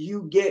sure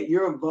you get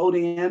your vote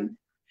in?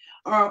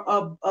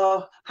 How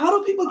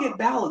do people get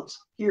ballots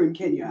here in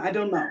Kenya? I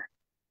don't know.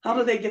 How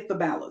do they get the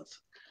ballots?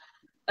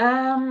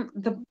 You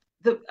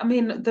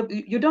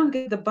don't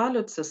get the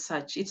ballots as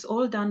such. It's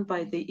all done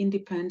by the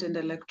Independent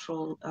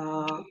Electoral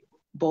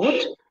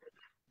Board,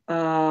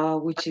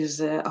 which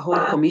is a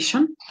whole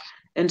commission.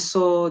 And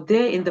so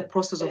they're in the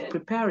process of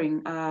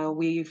preparing.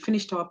 We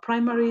finished our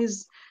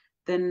primaries,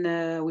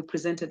 then we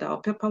presented our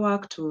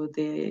paperwork to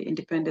the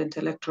Independent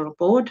Electoral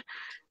Board,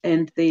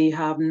 and they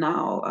have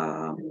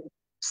now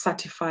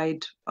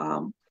certified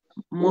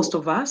most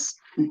of us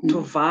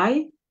to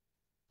vie,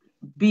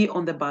 be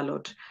on the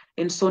ballot.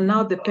 And so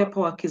now the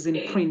paperwork is in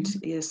print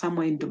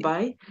somewhere in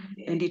Dubai,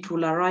 and it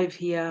will arrive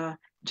here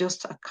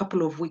just a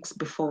couple of weeks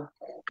before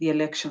the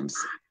elections.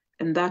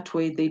 And that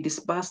way they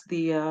disperse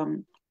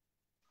the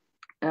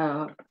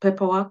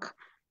paperwork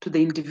to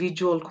the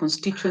individual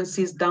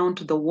constituencies, down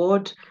to the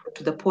ward,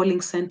 to the polling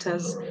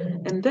centers.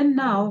 And then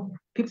now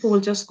people will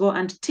just go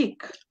and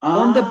tick.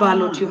 On the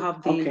ballot, you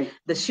have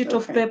the sheet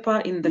of paper.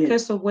 In the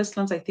case of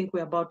Westlands, I think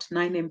we're about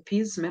 9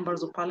 MPs,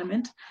 members of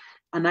parliament.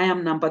 And I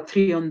am number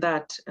 3 on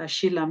that.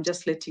 Sheila, I'm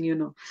just letting you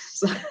know.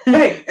 So,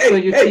 so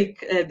you take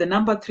the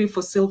number 3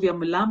 for Sylvia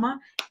Mulama,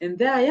 and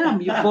there I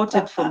am. You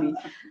voted for me.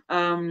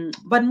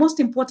 But most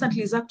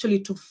importantly is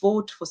actually to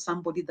vote for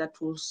somebody that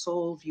will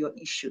solve your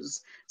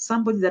issues,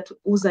 somebody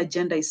whose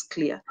agenda is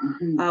clear.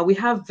 We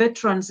have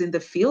veterans in the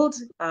field,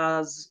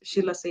 as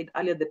Sheila said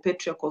earlier, the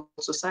patriarchal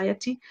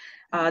society.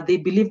 They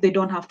believe they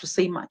don't have to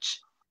say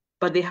much,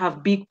 but they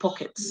have big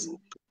pockets.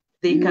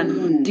 They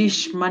can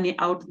dish money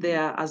out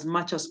there as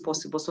much as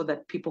possible so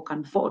that people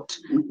can vote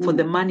for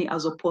the money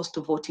as opposed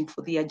to voting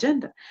for the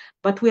agenda.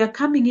 But we are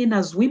coming in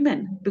as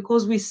women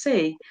because we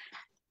say,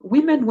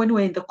 women, when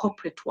we're in the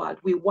corporate world,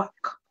 we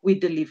work, we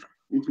deliver.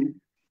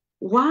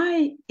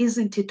 Why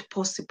isn't it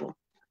possible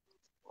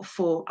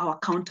for our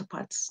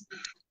counterparts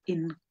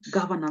in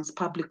governance,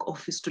 public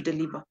office to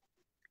deliver?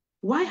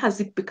 Why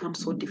has it become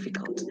so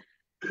difficult?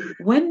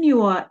 When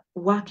you are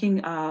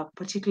working,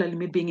 particularly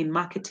maybe in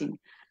marketing,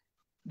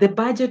 the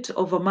budget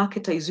of a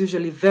marketer is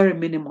usually very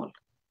minimal,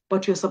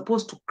 but you're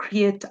supposed to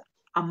create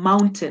a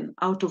mountain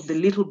out of the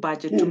little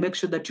budget to make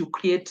sure that you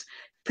create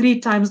 3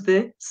 times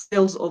the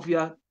sales of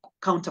your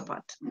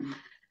counterpart.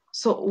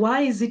 So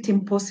why is it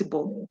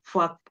impossible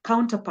for a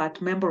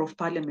counterpart member of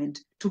parliament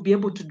to be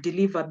able to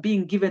deliver,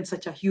 being given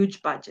such a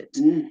huge budget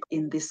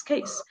in this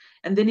case?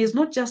 And then it's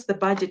not just the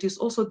budget, it's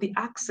also the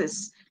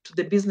access to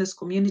the business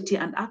community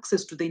and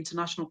access to the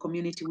international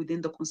community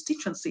within the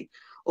constituency,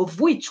 of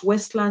which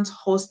Westlands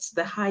hosts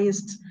the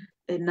highest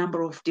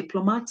number of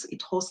diplomats.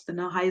 It hosts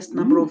the highest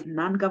number of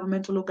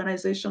non-governmental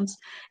organizations.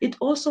 It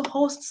also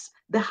hosts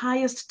the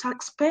highest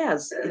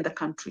taxpayers in the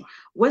country.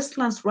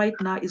 Westlands right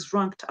now is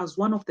ranked as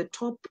one of the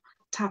top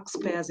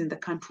taxpayers in the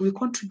country. We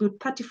contribute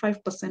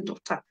 35%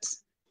 of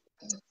tax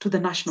to the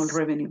national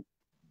revenue.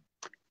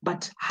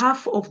 But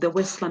half of the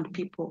Westland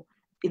people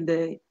in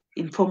the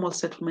informal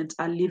settlements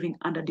are living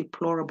under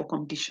deplorable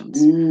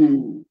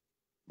conditions.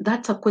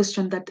 That's a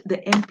question that the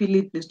MP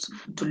needs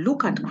to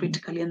look at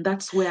critically, and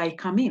that's where I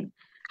come in.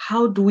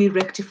 How do we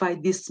rectify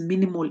these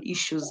minimal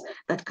issues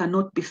that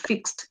cannot be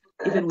fixed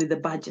even with the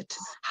budget?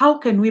 How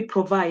can we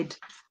provide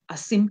a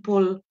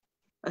simple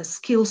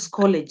skills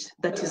college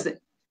that is a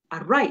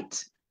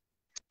right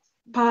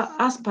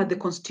As per the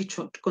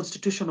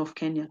Constitution of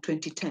Kenya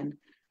 2010,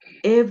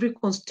 every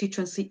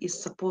constituency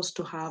is supposed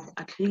to have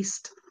at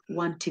least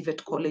one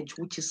TVET college,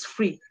 which is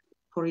free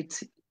for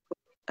its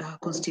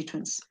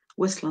constituents.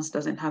 Westlands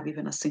doesn't have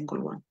even a single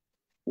one.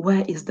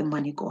 Where is the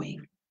money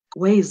going?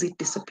 Where is it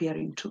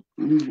disappearing to?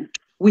 Mm-hmm.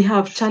 We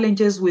have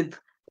challenges with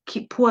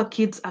poor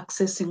kids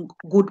accessing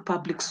good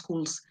public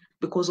schools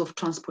because of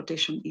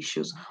transportation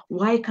issues.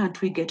 Why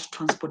can't we get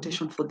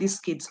transportation for these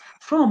kids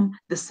from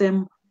the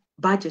same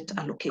budget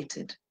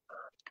allocated?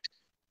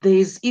 There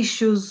is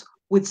issues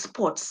with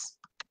sports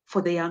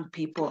for the young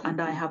people,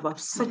 and I have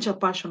such a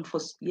passion for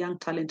young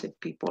talented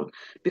people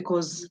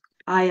because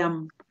I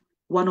am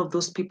one of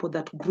those people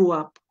that grew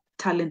up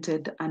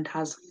talented and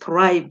has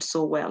thrived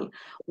so well.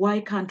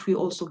 Why can't we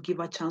also give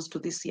a chance to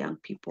these young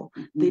people?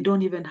 They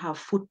don't even have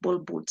football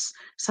boots.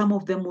 Some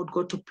of them would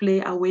go to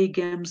play away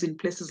games in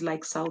places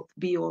like South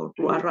B or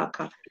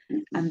Ruaraka,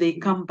 and they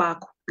come back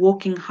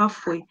walking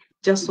halfway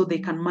just so they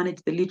can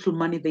manage the little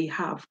money they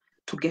have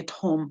to get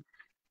home.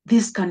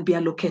 This can be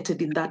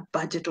allocated in that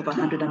budget of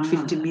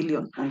 150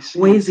 million.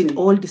 Where is it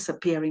all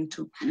disappearing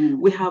to?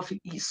 We have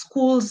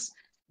schools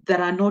that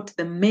are not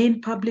the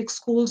main public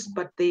schools,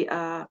 but they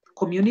are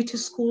community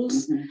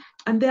schools,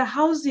 and they're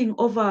housing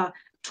over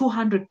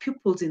 200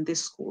 pupils in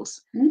these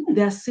schools.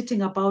 They're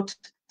sitting about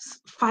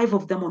 5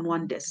 of them on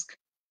one desk.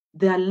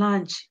 Their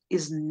lunch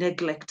is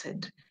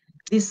neglected.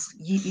 These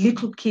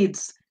little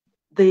kids,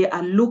 they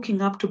are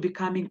looking up to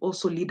becoming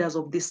also leaders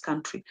of this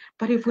country.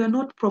 But if we're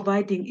not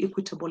providing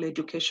equitable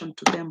education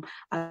to them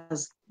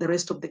as the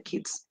rest of the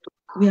kids,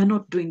 we are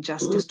not doing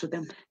justice to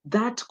them.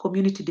 That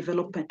community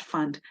development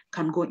fund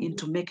can go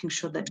into making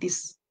sure that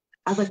these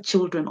other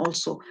children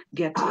also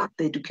get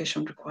the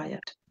education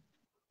required.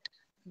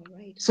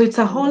 Right. So it's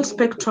a whole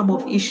spectrum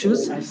of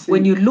issues.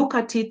 When you look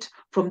at it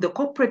from the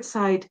corporate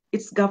side,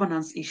 it's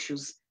governance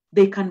issues.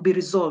 They can be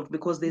resolved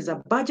because there's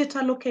a budget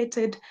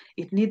allocated.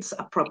 It needs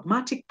a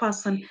pragmatic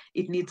person.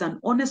 It needs an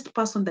honest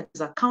person that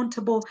is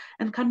accountable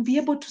and can be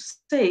able to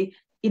say,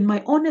 in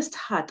my honest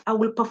heart, I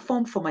will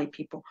perform for my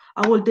people.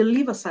 I will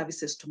deliver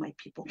services to my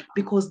people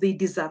because they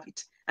deserve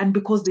it and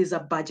because there's a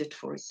budget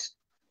for it.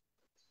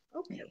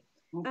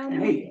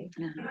 Okay.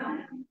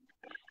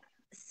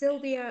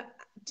 Sylvia,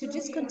 to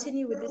just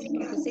continue with this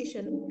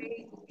conversation,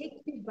 I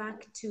take you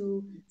back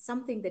to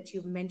something that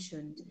you've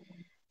mentioned,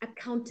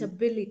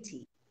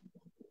 accountability.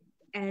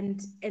 And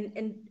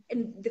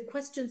the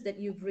questions that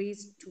you've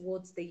raised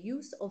towards the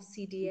use of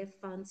CDF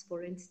funds,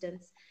 for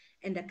instance,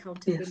 and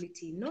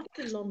accountability. Yes. Not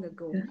too long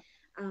ago,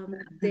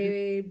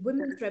 the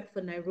women's rep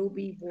for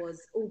Nairobi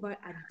was over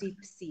at Deep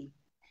Sea.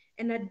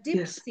 And at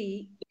Deep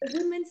Sea, the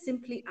women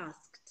simply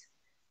asked,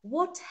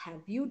 what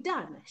have you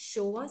done?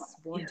 Show us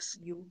what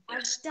you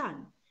have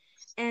done.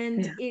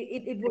 And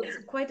it was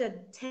quite a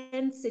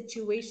tense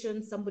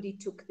situation. Somebody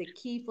took the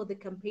key for the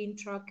campaign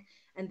truck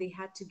and they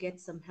had to get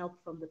some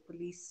help from the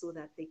police so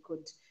that they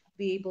could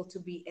be able to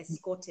be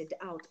escorted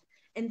out.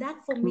 And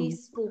that for me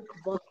spoke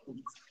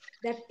volumes,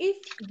 that if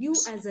you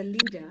as a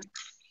leader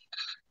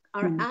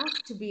are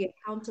asked to be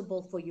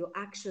accountable for your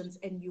actions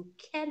and you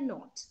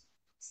cannot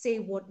say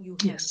what you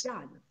have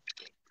done,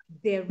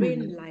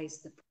 therein lies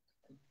the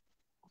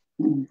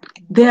problem.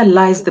 There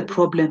lies the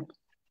problem.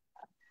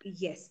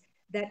 Yes,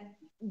 that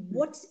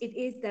what it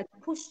is that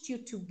pushed you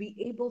to be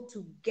able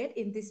to get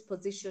in this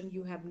position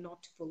you have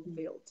not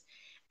fulfilled.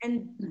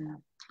 And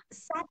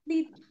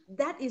sadly,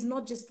 that is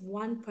not just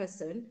one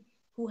person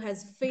who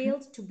has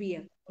failed to be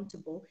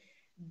accountable.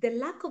 The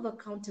lack of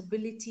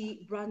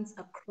accountability runs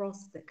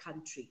across the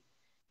country.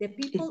 The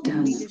people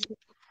in leadership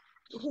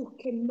who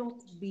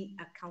cannot be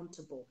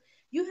accountable.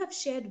 You have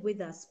shared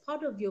with us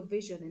part of your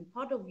vision and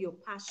part of your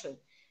passion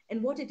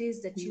and what it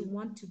is that you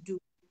want to do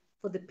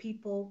for the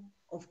people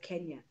of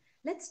Kenya.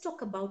 Let's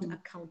talk about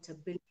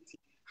accountability.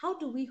 How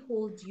do we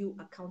hold you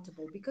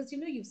accountable? Because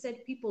you've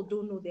said people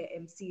don't know their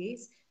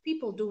MCAs,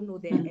 people don't know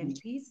their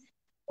MPs.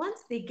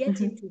 Once they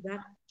get into that,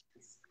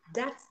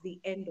 that's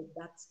the end of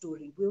that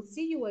story. We'll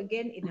see you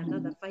again in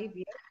another 5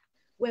 years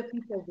where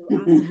people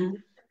will ask you,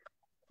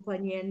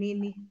 fanya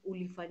nini,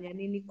 ulifanya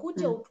nini,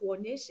 kuja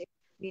utuonyeshe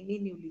ni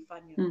nini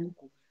ulifanya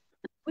huku.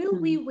 Will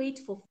we wait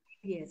for 5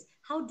 years?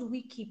 How do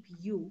we keep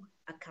you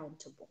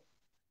accountable?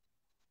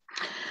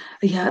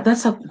 Yeah,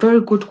 that's a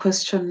very good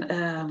question,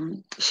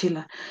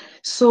 Sheila.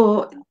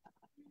 So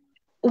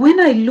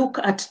when I look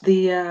at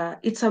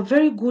it's a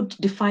very good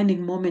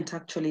defining moment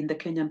actually in the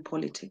Kenyan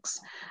politics.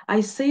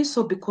 I say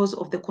so because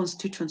of the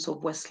constituents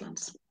of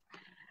Westlands.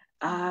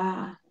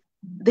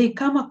 They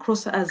come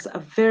across as a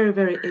very,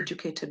 very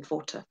educated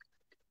voter.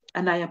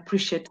 And I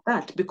appreciate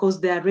that because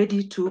they are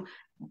ready to,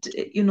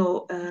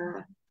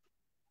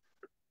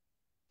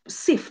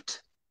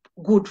 sift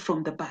good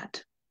from the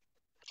bad.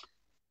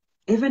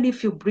 Even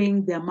if you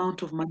bring the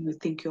amount of money you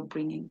think you're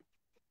bringing,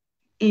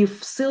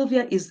 if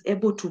Sylvia is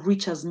able to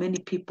reach as many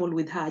people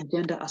with her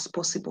agenda as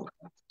possible,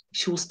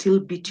 she will still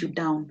beat you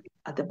down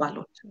at the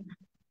ballot.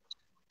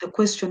 The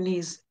question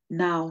is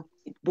now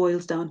it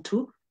boils down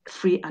to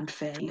free and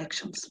fair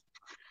elections.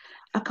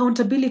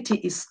 Accountability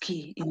is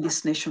key in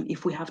this nation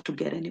if we have to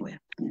get anywhere.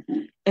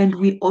 And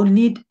we all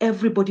need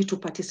everybody to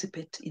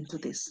participate into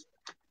this.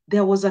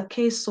 There was a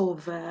case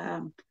of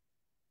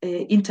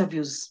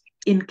interviews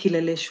in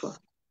Kileleshwa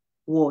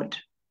ward.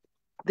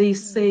 They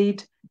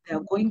said they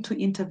are going to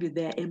interview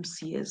their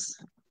MCAs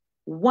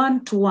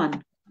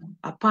one-to-one,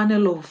 a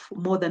panel of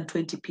more than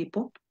 20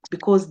 people,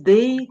 because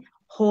they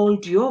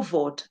hold your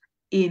vote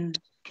in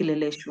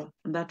Kileleshwa.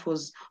 And that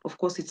was, of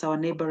course, it's our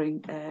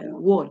neighboring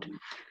ward.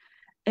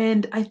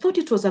 And I thought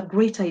it was a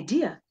great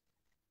idea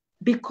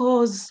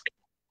because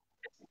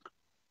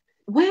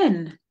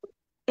when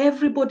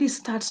everybody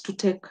starts to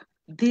take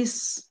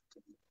this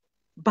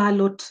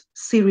ballot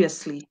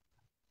seriously,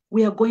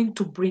 we are going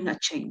to bring a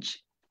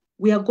change.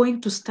 We are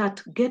going to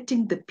start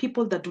getting the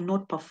people that do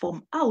not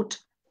perform out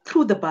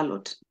through the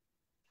ballot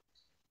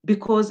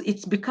because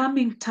it's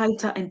becoming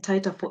tighter and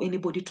tighter for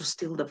anybody to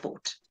steal the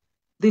vote.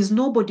 There's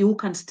nobody who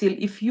can steal.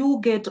 If you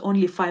get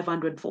only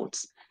 500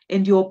 votes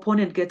and your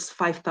opponent gets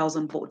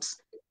 5,000 votes,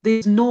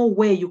 there's no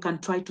way you can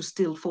try to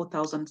steal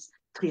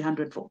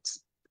 4,300 votes.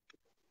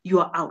 You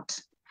are out.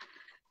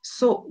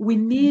 So we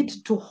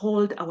need to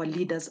hold our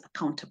leaders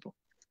accountable.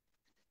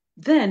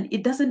 Then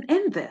it doesn't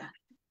end there.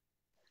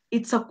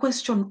 It's a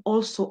question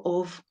also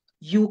of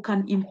you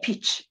can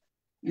impeach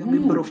your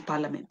member of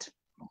parliament.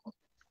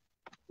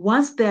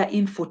 Once they're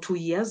in for 2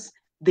 years,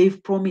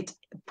 they've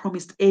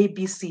promised A,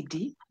 B, C,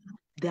 D.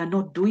 They are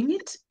not doing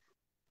it.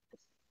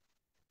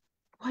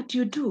 What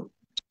do?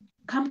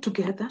 Come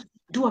together,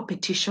 do a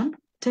petition,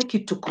 take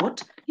it to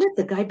court, let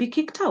the guy be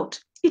kicked out.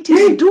 It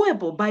is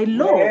doable by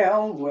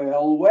law.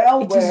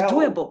 Well. It is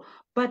doable.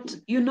 But,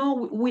 you know,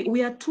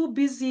 we are too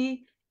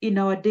busy in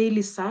our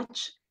daily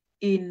search,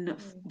 in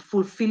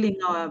fulfilling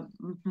our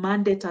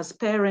mandate as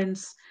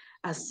parents,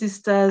 as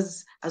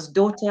sisters, as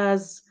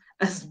daughters,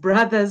 as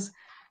brothers,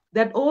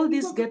 that all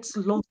this gets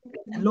lost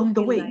along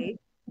the way.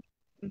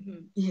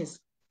 Yes.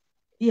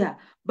 Yeah.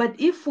 But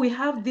if we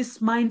have this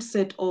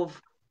mindset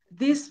of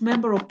this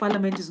member of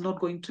parliament is not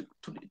going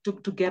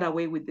to get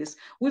away with this.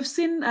 We've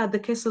seen the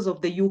cases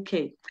of the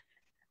UK.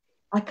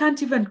 I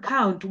can't even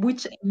count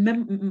which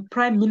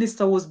prime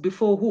minister was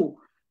before who,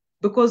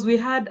 because we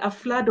had a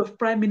flood of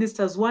prime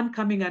ministers, one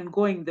coming and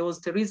going. There was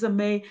Theresa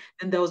May,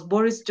 then there was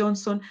Boris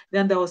Johnson,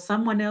 then there was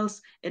someone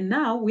else, and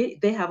now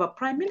they have a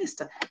prime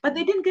minister. But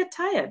they didn't get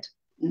tired.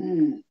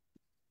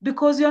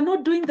 Because you're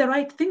not doing the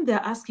right thing, they're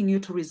asking you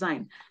to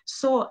resign.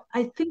 So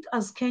I think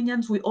as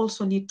Kenyans, we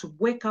also need to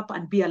wake up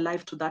and be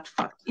alive to that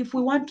fact. If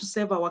we want to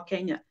save our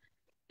Kenya,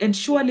 and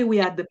surely we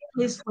are at the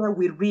place where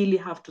we really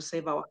have to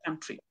save our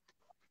country.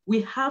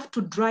 We have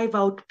to drive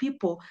out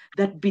people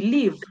that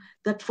believe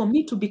that for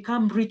me to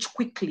become rich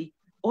quickly,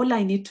 all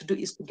I need to do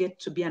is to get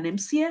to be an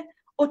MCA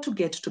or to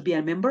get to be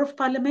a member of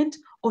parliament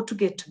or to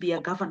get to be a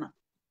governor.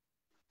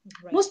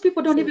 Right. Most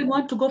people don't even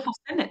want to go for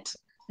Senate.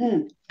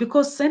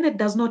 Because Senate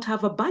does not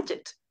have a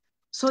budget.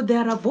 So they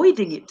are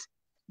avoiding it.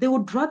 They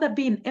would rather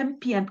be an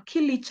MP and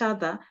kill each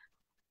other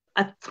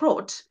at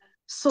throat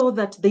so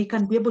that they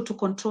can be able to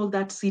control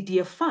that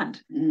CDF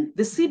fund.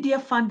 The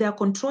CDF fund they are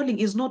controlling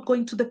is not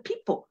going to the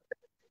people.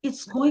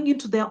 It's going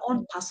into their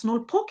own personal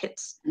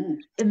pockets.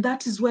 And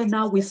that is where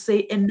now we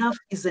say enough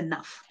is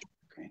enough.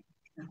 Okay.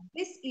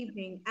 This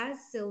evening, as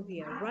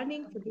Sylvia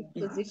running for this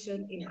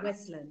position in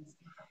Westlands,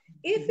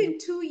 if in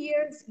 2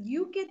 years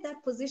you get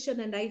that position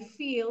and I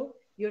feel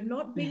you're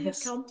not being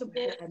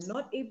accountable, I'm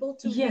not able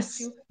to reach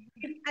you,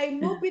 if I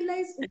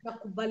mobilize,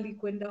 utakubali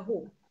kwenda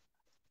home.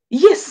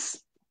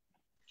 Yes,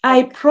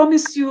 I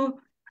promise you,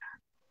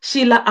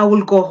 Sheila, I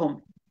will go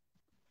home.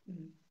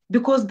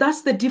 Because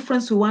that's the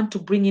difference we want to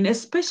bring in,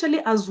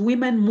 especially as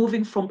women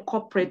moving from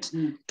corporate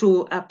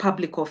to a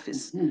public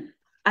office.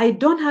 I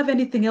don't have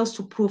anything else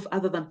to prove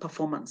other than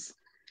performance.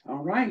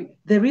 All right.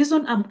 The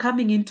reason I'm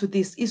coming into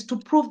this is to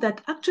prove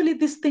that actually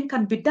this thing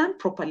can be done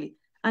properly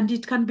and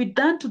it can be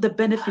done to the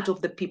benefit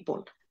of the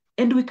people.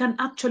 And we can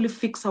actually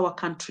fix our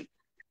country.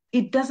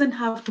 It doesn't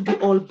have to be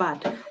all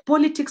bad.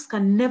 Politics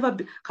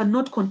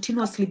cannot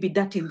continuously be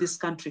dirty in this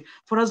country.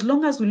 For as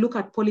long as we look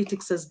at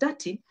politics as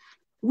dirty,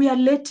 we are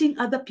letting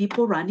other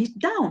people run it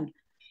down.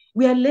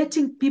 We are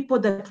letting people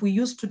that we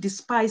used to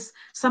despise,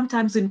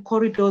 sometimes in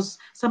corridors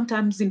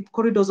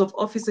of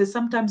offices,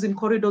 sometimes in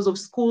corridors of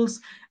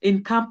schools,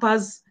 in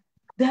campus.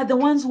 They are the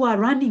ones who are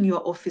running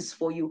your office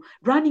for you,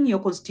 running your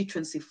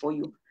constituency for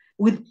you,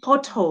 with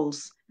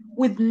potholes,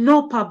 with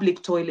no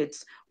public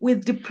toilets,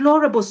 with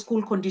deplorable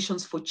school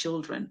conditions for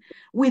children,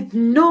 with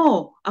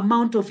no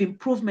amount of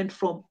improvement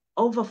from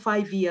over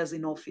 5 years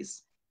in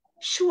office.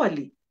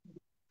 Surely,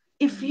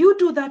 if you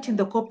do that in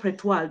the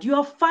corporate world, you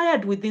are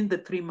fired within the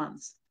 3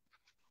 months.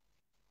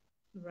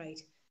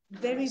 Right.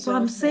 So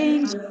I'm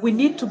saying we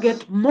need to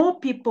get more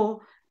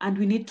people and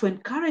we need to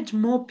encourage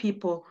more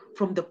people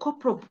from the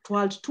corporate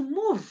world to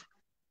move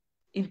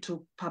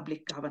into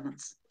public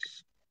governance.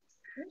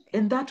 Okay.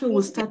 And that way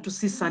we'll start to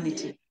see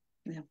sanity.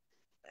 Yeah.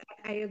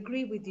 I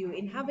agree with you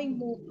in having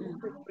more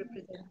corporate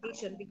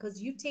representation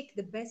because you take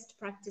the best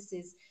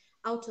practices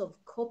out of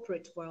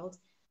corporate world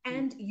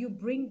and you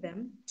bring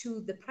them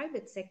to the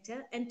private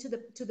sector and to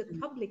the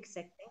public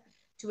sector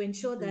to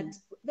ensure that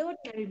the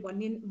ordinary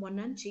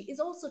Mwananchi is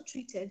also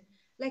treated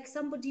like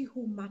somebody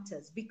who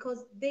matters,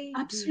 because they do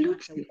matter.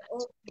 Absolutely. We're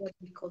all here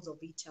because of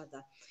each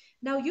other.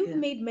 Now, you've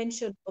made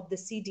mention of the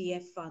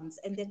CDF funds,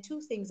 and there are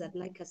two things I'd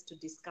like us to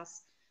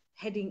discuss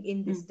heading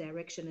in this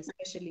direction,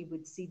 especially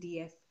with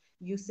CDF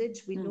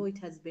usage. We know it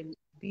has been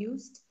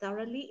abused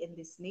thoroughly in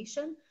this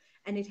nation,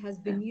 and it has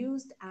been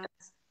used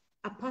as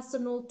a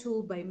personal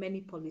tool by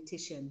many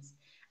politicians.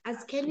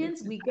 As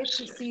Kenyans, we get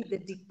to see the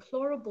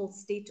deplorable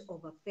state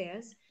of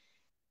affairs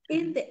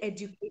in the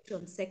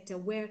education sector,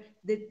 where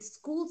the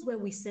schools where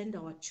we send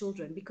our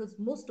children, because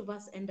most of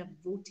us end up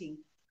voting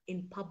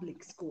in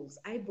public schools.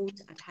 I vote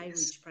at High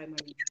Ridge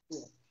Primary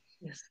School.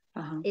 Yes.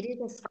 It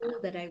is a school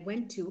that I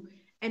went to.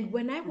 And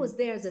when I was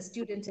there as a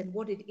student and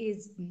what it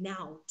is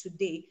now,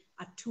 today,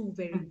 are two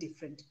very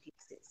different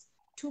places,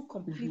 two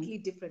completely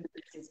different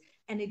places.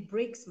 And it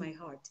breaks my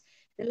heart.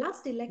 The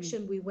last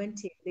election we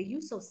went in, the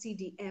use of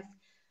CDF,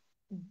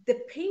 the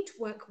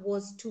paintwork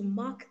was to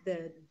mark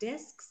the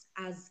desks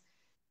as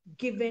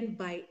given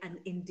by an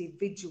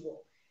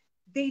individual.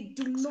 They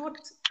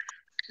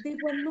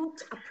were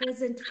not a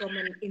present from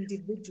an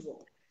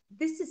individual.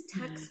 This is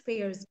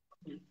taxpayers'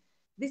 money.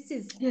 This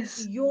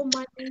is your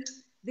money.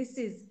 This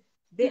is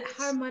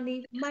her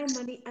money, my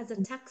money as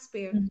a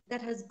taxpayer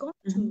that has gone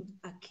to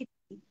a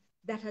kitty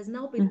that has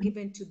now been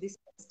given to this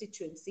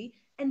constituency.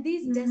 And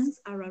these desks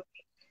are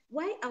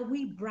why are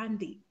we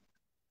branding?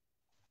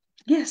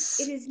 Yes.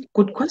 It is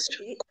Good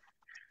question.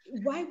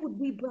 Why would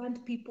we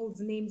brand people's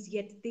names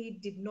yet they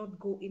did not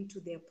go into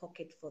their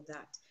pocket for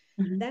that?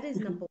 That is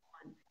number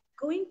one.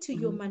 Going to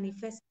your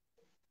manifesto,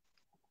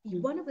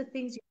 one of the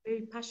things you're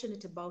very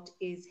passionate about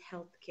is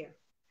healthcare.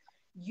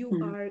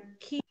 You are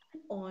keen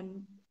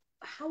on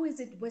how is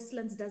it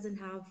Westlands doesn't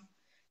have,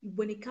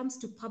 when it comes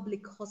to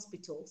public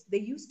hospitals, there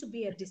used to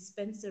be a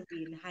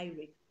dispensary in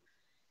Highring.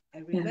 I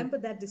remember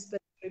that dispensary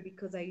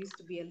because I used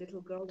to be a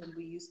little girl and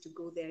we used to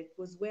go there. It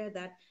was where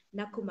that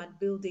Nakumat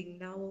building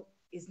now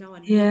is now a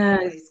new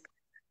high-rise.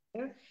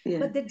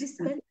 But the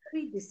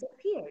dispensary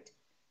disappeared.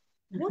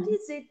 What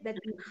is it that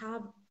you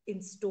have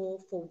in store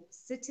for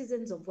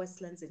citizens of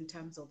Westlands in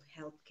terms of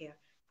healthcare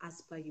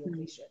as per your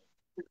vision?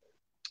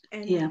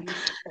 And the use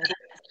of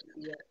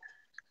CDF?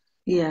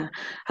 Yeah,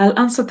 I'll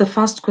answer the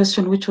first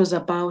question, which was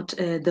about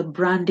the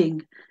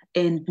branding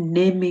and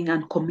naming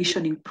and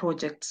commissioning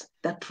projects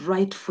that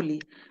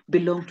rightfully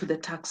belong to the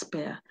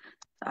taxpayer.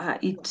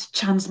 It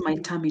churns my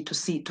tummy to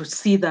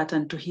see that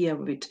and to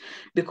hear it,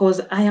 because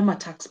I am a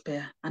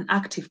taxpayer, an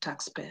active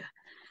taxpayer.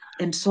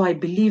 And so I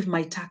believe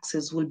my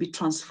taxes will be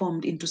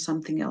transformed into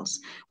something else.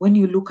 When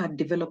you look at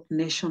developed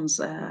nations,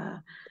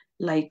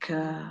 like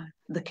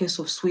the case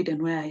of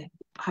Sweden, where I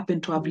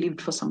happen to have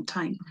lived for some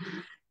time,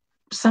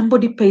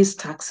 somebody pays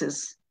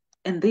taxes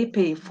and they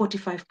pay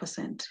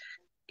 45%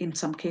 in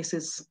some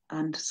cases,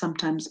 and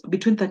sometimes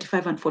between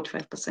 35 and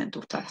 45%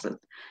 of taxes.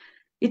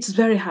 It's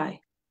very high.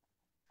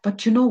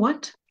 But you know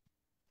what?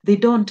 They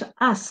don't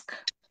ask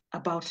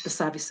about the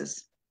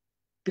services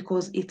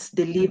because it's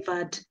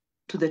delivered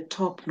to the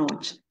top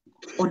notch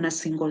on a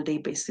single day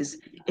basis.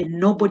 And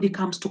nobody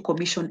comes to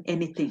commission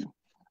anything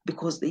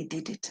because they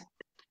did it.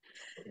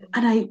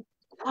 And I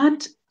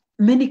want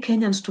many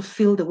Kenyans to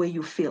feel the way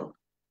you feel,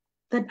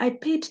 that I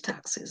paid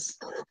taxes.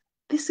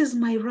 This is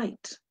my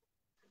right.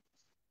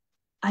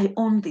 I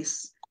own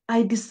this.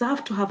 I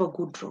deserve to have a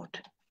good road.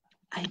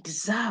 I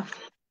deserve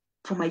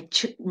for my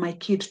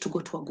kid to go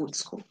to a good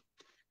school.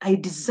 I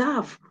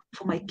deserve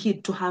for my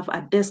kid to have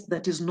a desk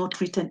that is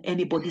not written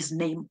anybody's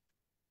name,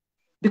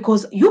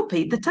 because you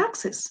paid the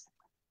taxes.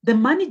 The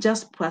money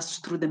just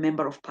passed through the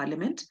member of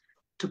parliament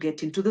to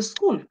get into the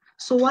school.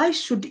 So why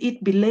should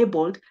it be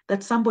labeled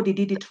that somebody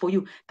did it for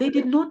you? They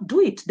did not do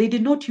it. They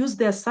did not use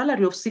their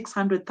salary of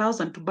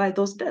 600,000 to buy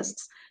those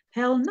desks.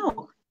 Hell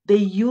no. They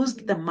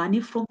used the money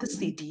from the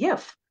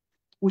CDF,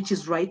 which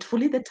is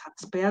rightfully the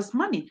taxpayers'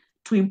 money,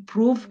 to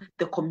improve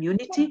the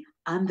community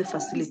and the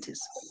facilities.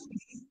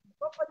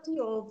 Property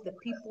of the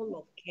people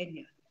of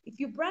Kenya. If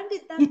you brand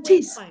it that It way,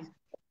 is. fine.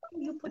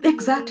 You put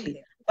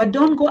Exactly. But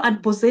don't go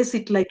and possess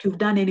it like you've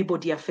done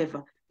anybody a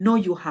favor. No,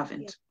 you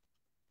haven't.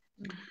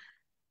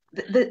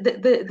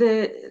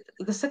 The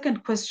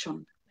second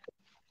question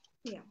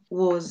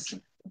was,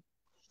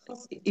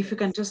 if you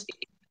can just,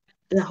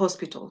 the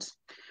hospitals.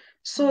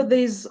 So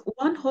there's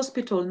one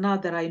hospital now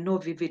that I know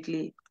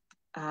vividly,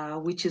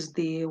 which is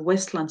the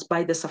Westlands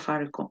by the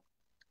Safaricom,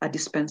 a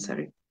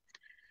dispensary.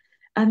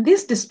 And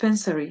this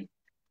dispensary,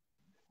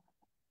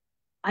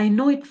 I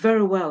know it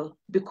very well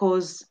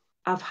because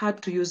I've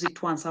had to use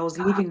it once. I was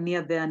living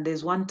near there, and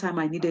there's one time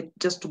I needed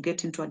just to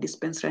get into a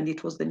dispensary, and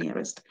it was the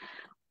nearest.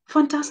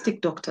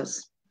 Fantastic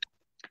doctors.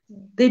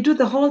 They do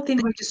the whole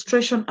thing,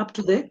 registration up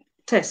to the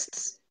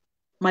tests,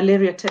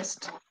 malaria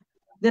test.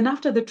 Then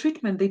after the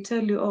treatment, they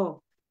tell you,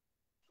 oh,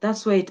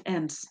 that's where it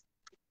ends.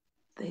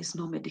 There is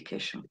no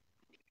medication.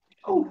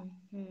 Oh.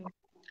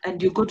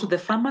 And you go to the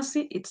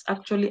pharmacy, it's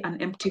actually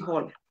an empty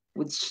hall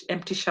with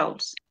empty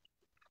shelves.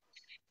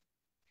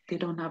 They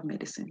don't have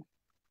medicine.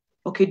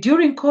 Okay,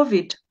 during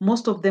COVID,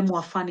 most of them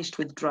were furnished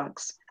with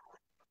drugs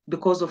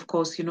because, of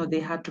course, they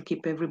had to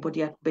keep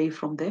everybody at bay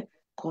from the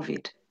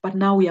COVID. But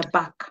now we are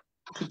back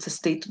to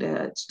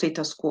the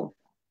status quo.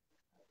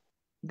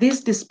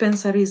 These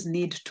dispensaries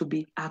need to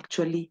be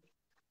actually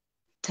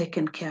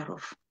taken care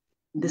of.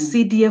 The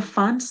CDF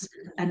funds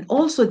and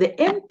also the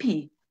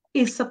MP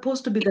is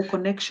supposed to be the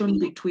connection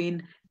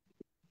between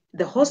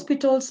the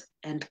hospitals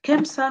and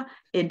KEMSA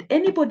and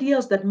anybody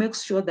else that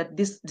makes sure that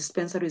these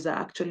dispensaries are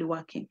actually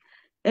working.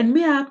 And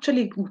me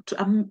actually,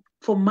 on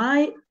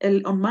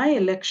my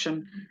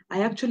election,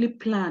 I actually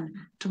plan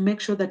to make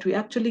sure that we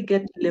actually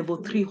get level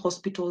 3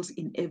 hospitals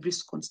in every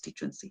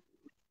constituency.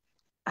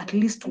 At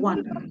least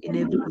one in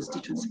every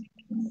constituency.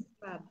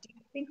 Do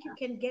you think you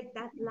can get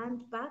that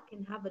land back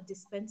and have a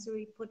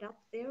dispensary put up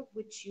there,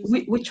 which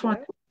Which one?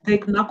 The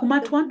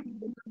Nakumat one?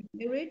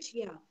 Marriage,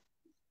 yeah.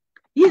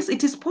 Yes,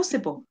 it is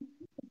possible.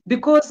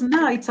 Because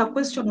now it's a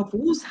question of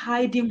who's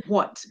hiding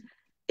what.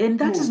 And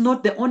that is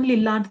not the only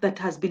land that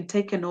has been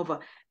taken over.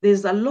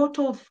 There's a lot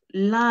of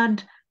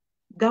land,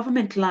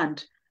 government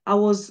land. I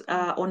was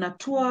on a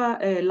tour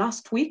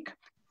last week.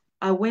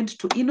 I went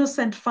to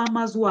innocent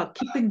farmers who are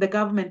keeping the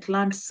government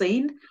land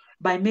sane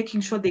by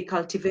making sure they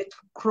cultivate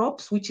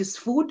crops, which is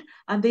food,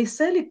 and they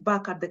sell it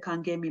back at the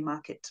Kangemi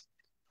market.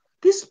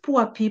 These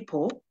poor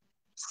people,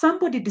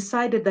 somebody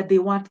decided that they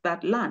want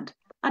that land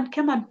and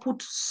came and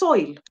put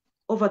soil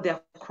over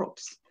their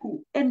crops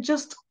and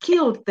just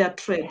killed their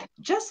trade,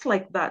 just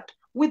like that,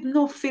 with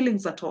no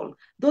feelings at all.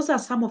 Those are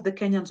some of the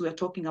Kenyans we're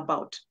talking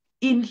about.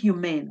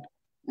 Inhumane,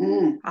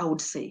 I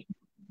would say.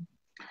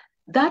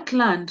 That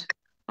land,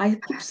 I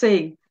keep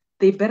saying,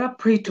 they better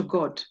pray to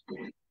God.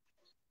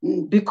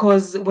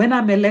 Because when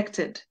I'm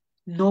elected,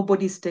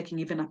 nobody's taking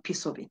even a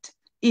piece of it.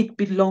 It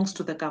belongs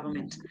to the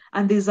government.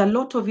 And there's a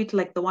lot of it,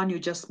 like the one you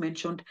just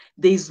mentioned.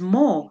 There's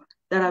more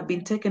that have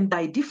been taken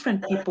by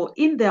different people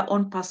in their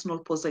own personal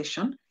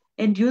possession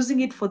and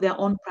using it for their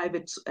own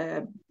private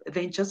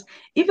ventures,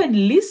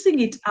 even leasing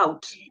it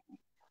out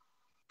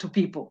to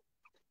people.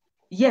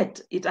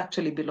 Yet it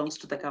actually belongs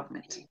to the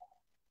government.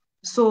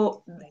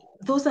 So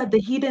those are the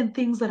hidden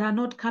things that are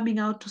not coming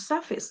out to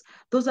surface.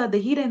 Those are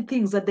the hidden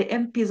things that the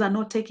MPs are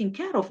not taking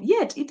care of.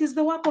 Yet it is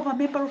the work of a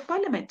member of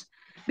parliament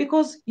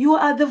because you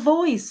are the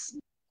voice.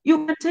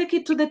 You can take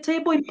it to the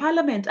table in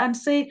parliament and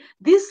say,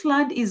 this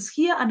land is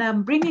here and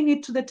I'm bringing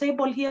it to the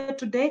table here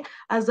today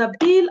as a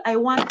bill. I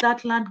want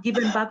that land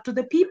given back to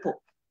the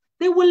people.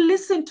 They will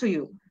listen to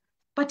you.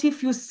 But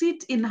if you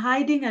sit in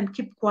hiding and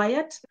keep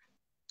quiet,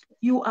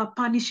 you are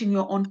punishing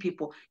your own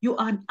people. You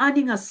are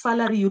earning a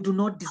salary you do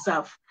not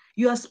deserve.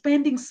 You are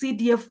spending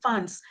CDF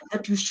funds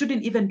that you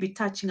shouldn't even be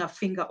touching a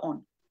finger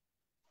on.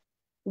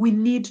 We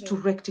need to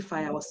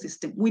rectify our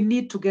system. We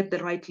need to get the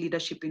right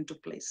leadership into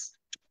place.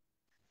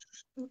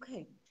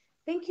 Okay.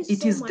 Thank you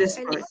it so is much.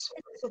 desperate.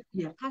 And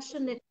you're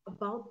passionate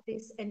about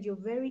this and you're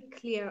very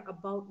clear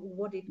about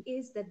what it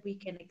is that we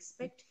can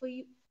expect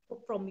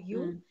from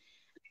you.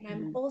 And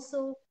I'm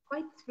also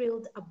quite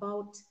thrilled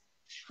about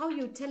how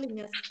you're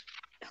telling us,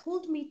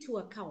 hold me to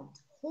account.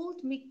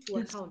 Hold me to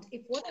account.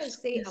 If what I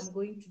say I'm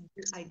going to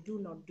do, I do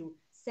not do,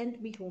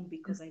 send me home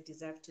because I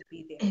deserve to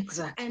be there.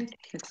 Exactly. And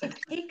it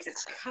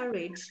takes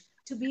courage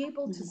to be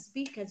able to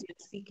speak as you're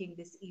speaking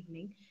this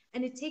evening.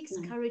 And it takes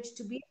courage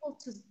to be able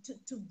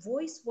to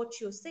voice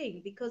what you're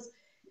saying, because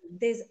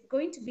there's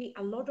going to be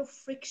a lot of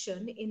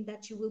friction in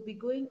that you will be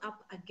going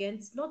up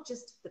against not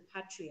just the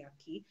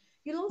patriarchy,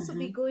 you'll also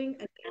be going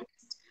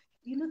against,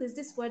 there's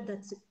this word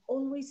that's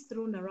always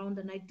thrown around,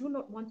 and I do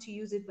not want to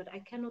use it, but I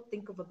cannot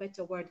think of a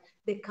better word,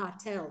 the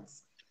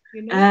cartels,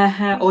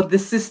 or the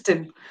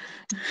system.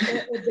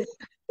 or the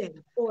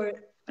system, or,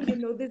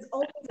 there's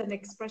always an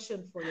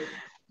expression for it.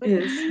 But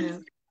Yes, it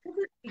means we're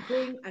going to be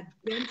going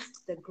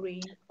against the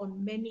grain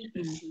on many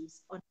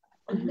issues,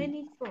 on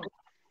many fronts.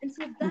 And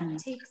so that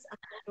takes a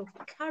lot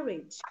of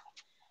courage.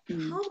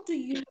 How do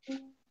you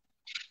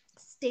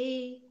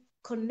stay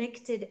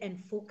connected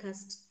and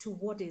focused to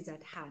what is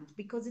at hand?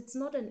 Because it's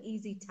not an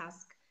easy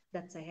task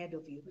that's ahead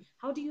of you.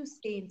 How do you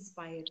stay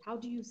inspired? How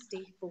do you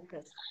stay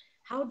focused?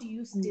 How do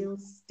you still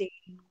stay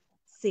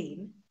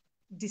sane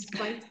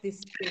despite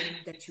this pain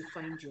that you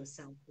find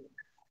yourself in?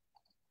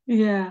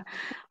 Yeah.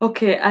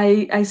 Okay.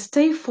 I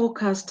stay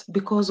focused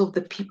because of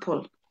the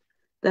people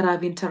that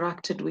I've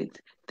interacted with,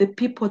 the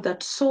people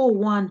that so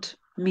want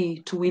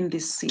me to win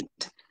this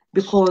seat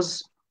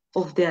because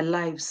of their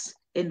lives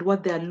and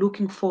what they are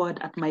looking forward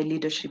at my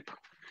leadership,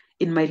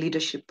 in my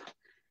leadership.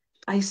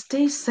 I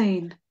stay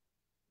sane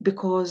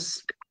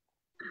because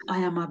I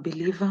am a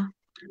believer,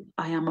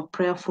 I am a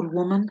prayerful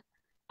woman,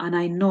 and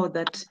I know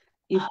that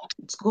if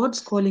it's God's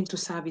calling to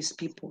serve his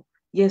people,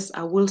 yes,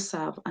 I will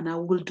serve and I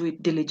will do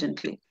it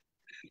diligently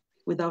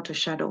without a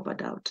shadow of a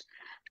doubt.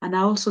 And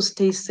I also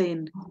stay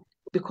sane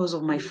because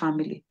of my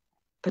family,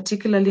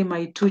 particularly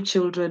my two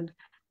children.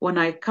 when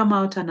I come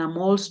out and I'm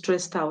all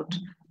stressed out,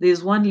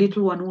 there's one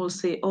little one who will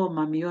say, "Oh,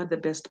 mommy, you are the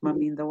best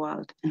mommy in the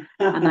world."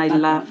 And I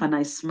laugh and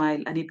I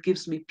smile, and it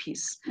gives me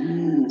peace.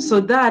 So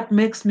that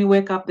makes me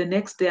wake up the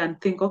next day and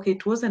think, okay,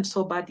 it wasn't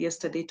so bad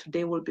yesterday,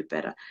 today will be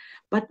better.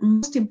 But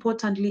most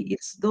importantly,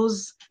 it's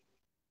those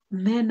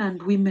men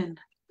and women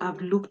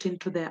have looked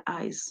into their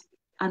eyes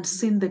and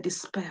seen the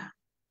despair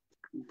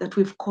that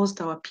we've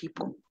caused our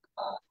people.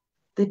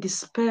 The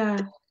despair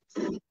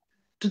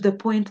to the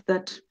point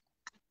that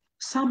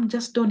some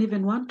just don't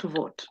even want to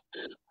vote.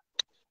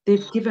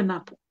 They've given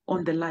up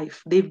on the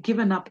life. They've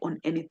given up on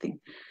anything.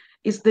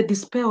 It's the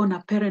despair on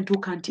a parent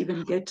who can't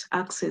even get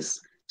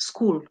access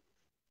school,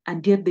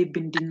 and yet they've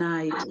been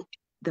denied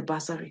the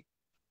bursary.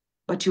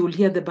 But you will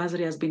hear the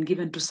bursary has been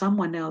given to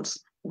someone else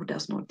who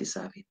does not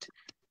deserve it.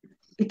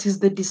 It is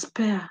the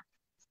despair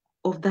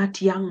of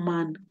that young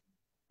man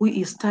who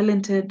is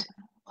talented,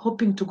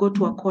 hoping to go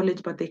to a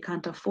college, but they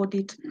can't afford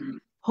it,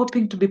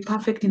 hoping to be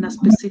perfect in a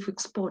specific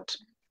sport,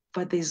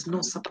 but there is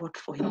no support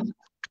for him.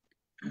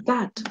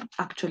 That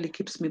actually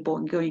keeps me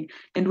going.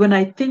 And when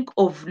I think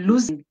of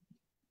losing,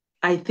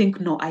 I think,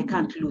 no, I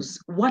can't lose.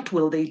 What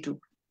will they do?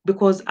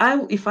 Because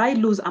if I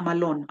lose, I'm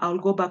alone. I'll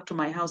go back to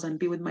my house and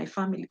be with my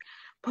family.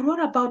 But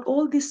what about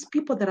all these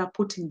people that are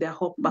putting their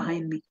hope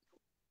behind me,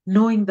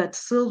 knowing that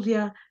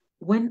Sylvia,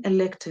 when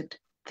elected,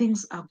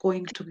 things are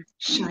going to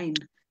shine.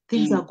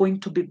 Things are going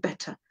to be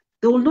better.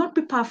 They will not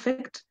be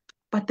perfect,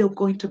 but they're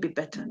going to be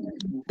better.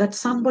 That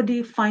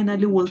somebody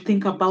finally will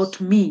think about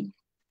me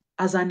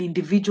as an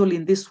individual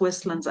in these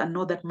Westlands and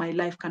know that my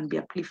life can be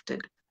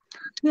uplifted.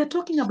 We are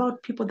talking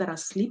about people that are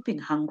sleeping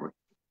hungry.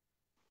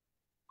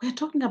 We are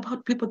talking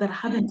about people that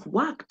haven't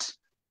worked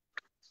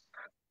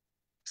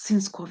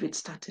since COVID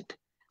started.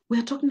 We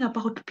are talking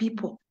about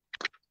people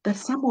that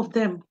some of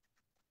them,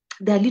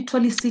 they're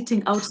literally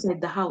sitting outside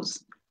the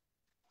house,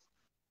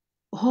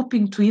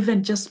 hoping to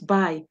even just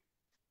buy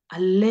a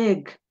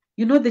leg.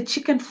 You know, the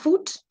chicken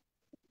foot?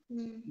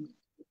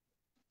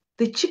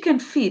 The chicken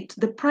feet,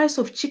 the price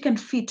of chicken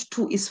feet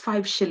too is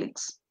 5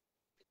 shillings.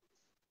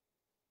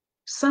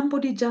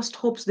 Somebody just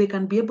hopes they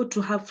can be able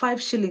to have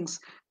 5 shillings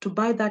to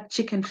buy that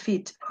chicken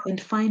feet and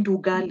find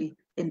ugali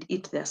and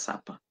eat their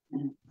supper.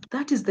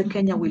 That is the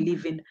Kenya we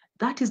live in.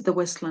 That is the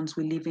Westlands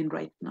we live in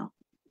right now.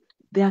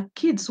 There are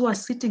kids who are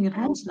sitting in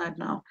homes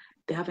now.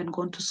 They haven't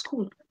gone to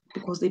school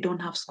because they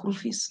don't have school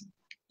fees.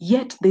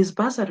 Yet there's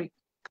bursary.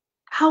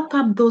 How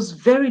come those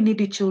very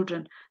needy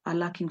children are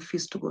lacking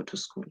fees to go to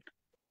school?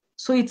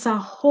 So it's a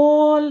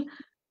whole,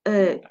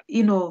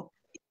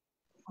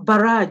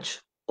 barrage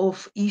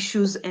of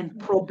issues and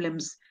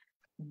problems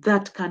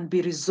that can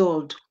be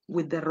resolved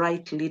with the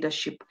right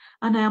leadership.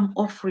 And I am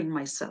offering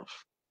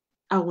myself.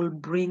 I will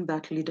bring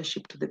that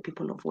leadership to the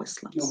people of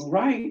Westlands. All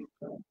right.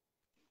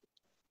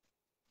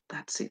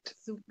 That's it.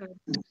 Super.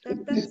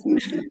 That's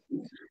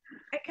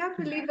I can't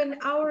believe an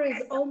hour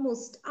is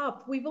almost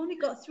up. We've only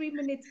got 3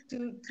 minutes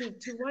to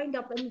wind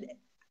up. And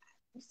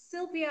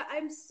Sylvia,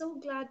 I'm so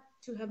glad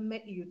to have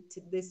met you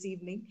this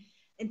evening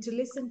and to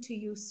listen to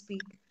you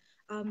speak.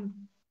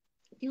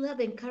 You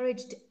have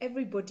encouraged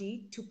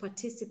everybody to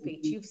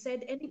participate. You've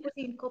said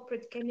anybody in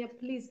corporate Kenya,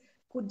 please,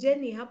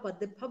 kujeni hapa,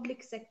 the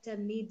public sector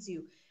needs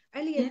you.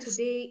 Earlier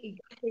today,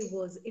 Igate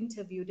was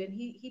interviewed and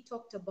he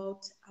talked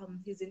about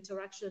his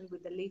interaction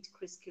with the late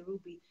Chris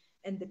Kirubi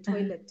and the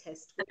toilet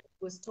test, where he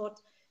was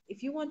taught,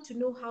 if you want to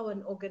know how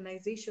an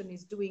organization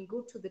is doing,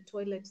 go to the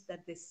toilet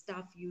that the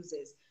staff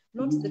uses,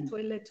 not the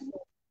toilet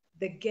for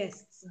the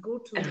guests. Go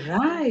to the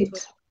right.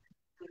 toilet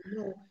to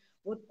know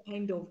what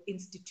kind of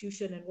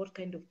institution and what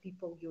kind of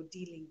people you're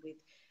dealing with.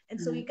 And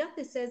so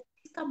Igate says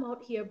he's come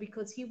out here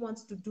because he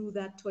wants to do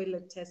that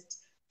toilet test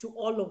to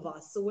all of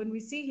us. So when we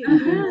see him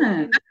doing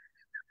all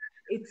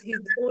it's his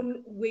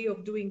own way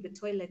of doing the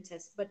toilet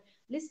test. But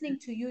listening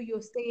to you,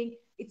 you're saying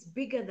it's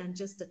bigger than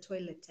just a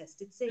toilet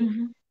test. It's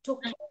saying,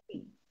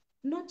 Tokeni,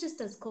 not just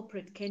as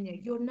corporate Kenya,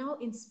 you're now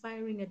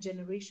inspiring a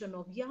generation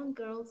of young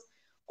girls,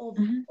 of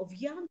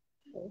young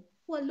people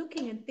who are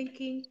looking and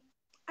thinking,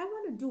 I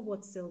want to do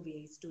what Sylvia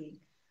is doing.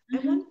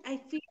 I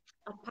feel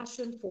a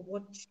passion for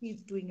what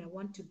she's doing. I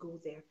want to go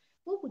there.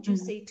 What would you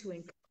say to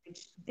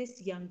encourage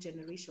this young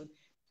generation?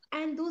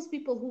 And those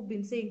people who've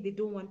been saying they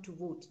don't want to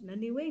vote,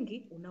 nani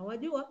wengi,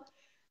 unawajua,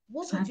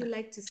 what would you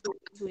like to say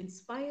to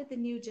inspire the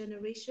new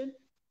generation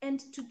and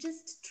to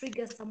just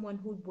trigger someone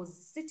who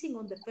was sitting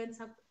on the fence,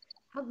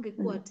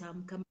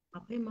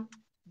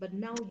 but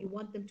now you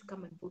want them to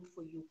come and vote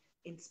for you?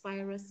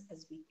 Inspire us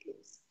as we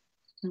close.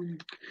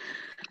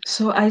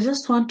 So I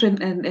just want to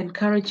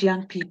encourage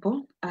young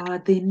people.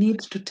 They need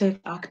to take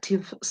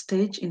active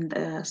stage in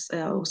the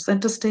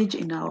center stage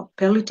in our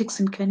politics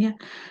in Kenya,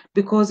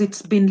 because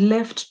it's been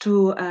left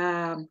to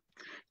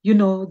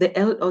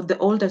the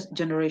older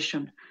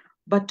generation.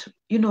 But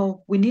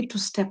we need to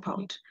step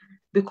out,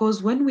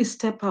 because when we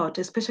step out,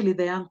 especially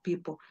the young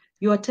people,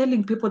 you are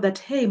telling people that,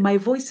 hey, my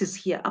voice is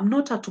here. I'm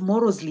not a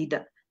tomorrow's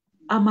leader.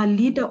 I'm a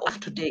leader of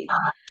today.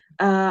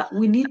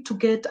 We need to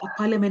get a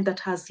parliament that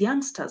has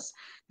youngsters,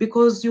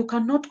 because you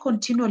cannot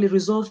continually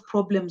resolve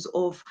problems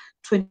of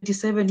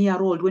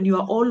 27-year-old when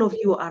all of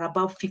you are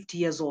above 50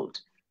 years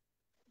old.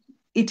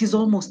 It is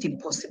almost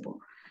impossible.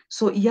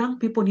 So young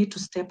people need to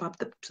step up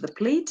to the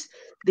plate.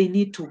 They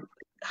need to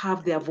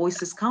have their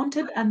voices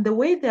counted, and the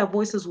way their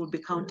voices will be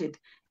counted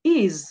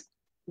is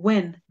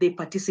when they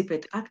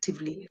participate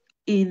actively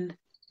in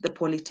the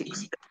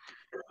politics.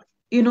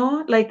 You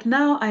know, like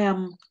now I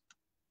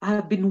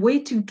have been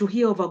waiting to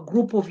hear of a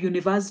group of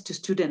university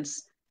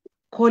students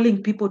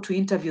calling people to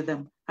interview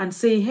them and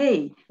say,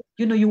 hey,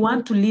 you know, you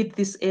want to lead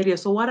this area,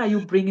 so what are you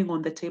bringing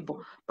on the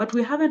table? But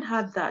we haven't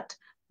had that.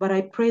 But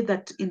I pray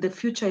that in the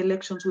future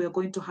elections, we are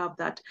going to have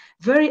that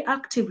very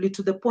actively,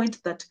 to the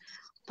point that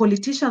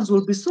politicians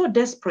will be so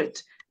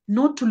desperate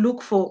not to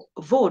look for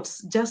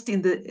votes just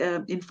in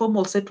the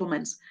informal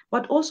settlements,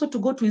 but also to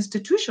go to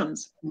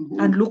institutions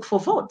and look for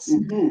votes.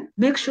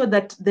 Make sure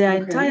that their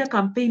entire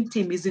campaign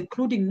team is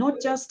including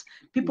not just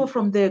people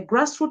from the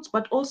grassroots,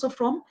 but also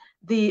from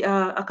the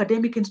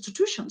academic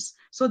institutions,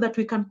 so that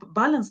we can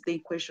balance the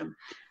equation.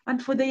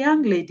 And for the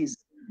young ladies,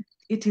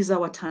 it is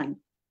our time.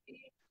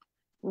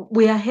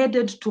 We are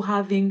headed to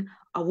having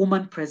a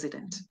woman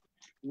president.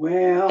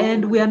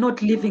 And we are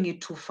not leaving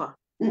it too far.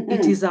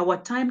 It is our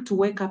time to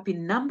wake up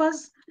in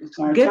numbers,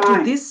 get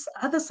to this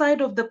other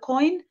side of the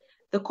coin.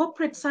 The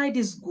corporate side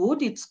is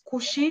good, it's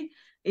cushy,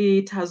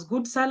 it has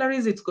good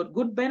salaries, it's got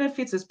good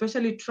benefits,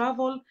 especially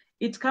travel.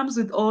 It comes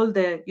with all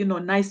the, you know,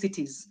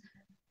 niceties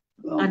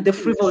and the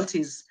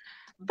frivolities.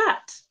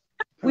 But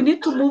we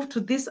need to move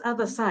to this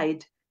other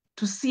side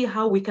to see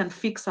how we can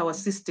fix our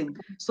system,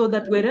 so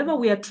that wherever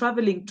we are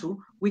traveling to,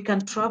 we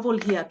can travel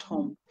here at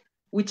home.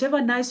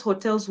 Whichever nice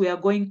hotels we are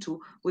going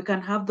to, we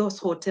can have those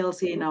hotels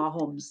here in our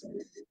homes.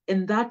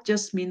 And that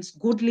just means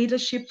good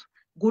leadership,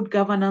 good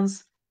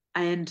governance,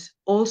 and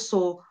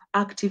also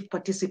active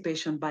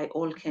participation by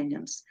all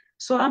Kenyans.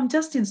 So I'm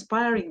just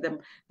inspiring them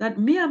that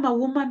me, I'm a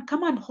woman,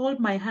 come and hold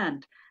my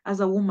hand as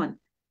a woman.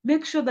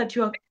 Make sure that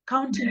you are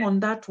counting on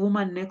that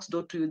woman next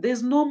door to you.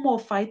 There's no more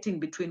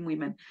fighting between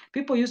women.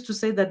 People used to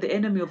say that the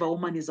enemy of a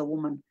woman is a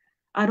woman.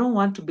 I don't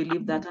want to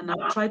believe that, and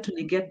I've tried to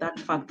negate that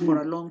fact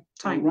for a long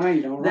time.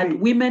 That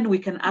women, we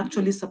can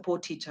actually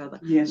support each other.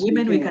 Yes,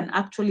 women, we can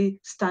actually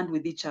stand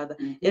with each other.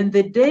 And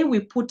the day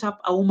we put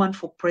up a woman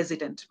for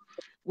president,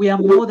 we are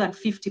more than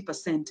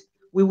 50%.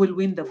 We will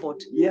win the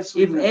vote. Yes,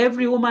 if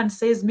every woman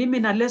says, mimi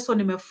na leso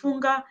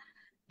nimefunga,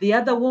 the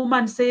other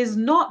woman says,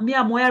 no, me,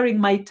 I'm wearing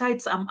my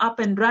tights, I'm up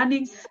and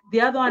running. The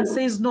other one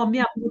says, no, me,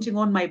 I'm putting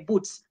on my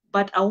boots.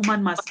 But a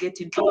woman must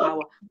get into power.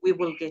 We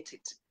will get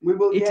it.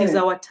 It is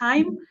our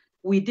time.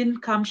 We didn't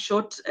come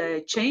short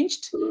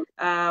changed.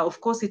 Of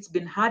course, it's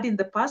been hard in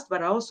the past,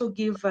 but I also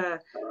give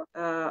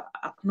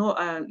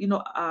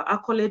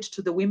accolade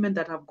to the women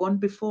that have gone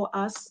before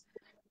us.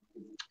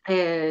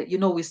 You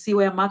know, we see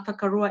where Martha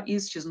Karua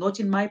is. She's not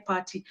in my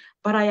party,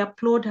 but I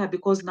applaud her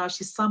because now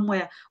she's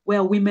somewhere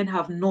where women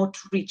have not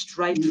reached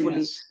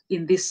rightfully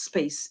in this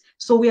space.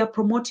 So we are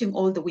promoting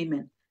all the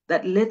women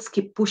that let's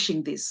keep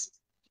pushing this.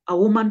 A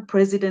woman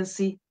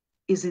presidency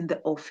is in the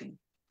offing.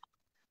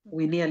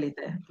 We're nearly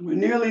there. We're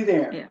nearly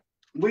there. Yeah.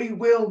 We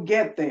will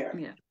get there.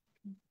 Yeah.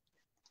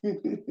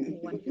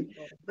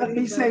 Let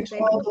me say to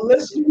all the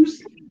listeners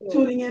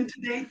tuning in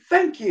today,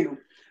 thank you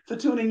for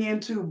tuning in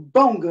to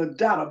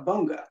BongaDada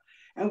Bonga.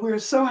 And we're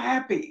so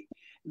happy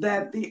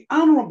that the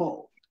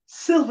Honorable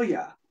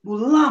Sylvia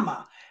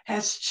Mulama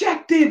has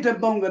checked into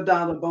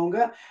BongaDada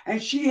Bonga,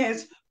 and she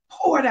has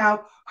poured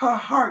out her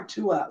heart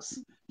to us.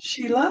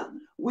 Sheila,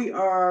 we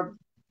are,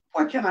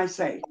 what can I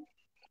say?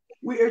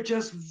 We are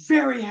just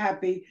very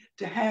happy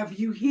to have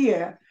you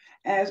here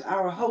as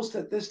our host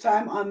at this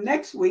time. On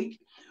next week,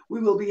 we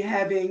will be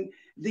having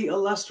the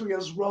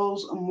illustrious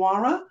Rose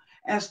Amwara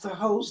as the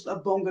host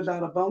of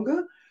BongaDada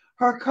Bonga.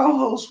 Her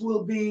co-host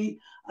will be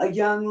a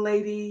young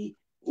lady,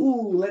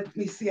 let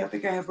me see, I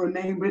think I have her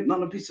name written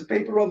on a piece of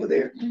paper over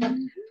there,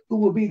 who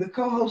will be the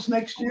co-host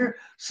next year,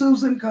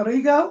 Susan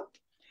Carrigo.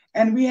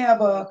 And we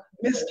have a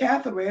Miss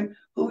Catherine,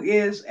 who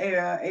is a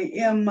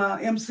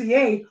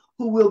MCA,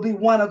 who will be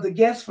one of the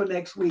guests for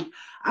next week.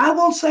 I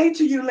will say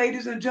to you,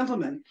 ladies and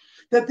gentlemen,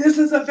 that this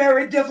is a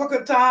very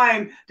difficult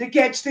time to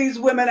catch these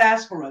women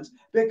aspirants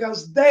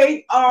because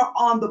they are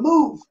on the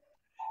move.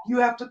 You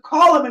have to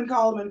call them and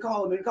call them and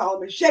call them and call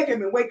them and shake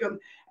them and wake them.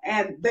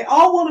 And they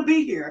all want to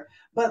be here,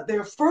 but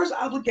their first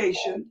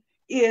obligation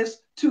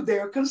is to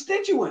their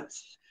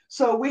constituents.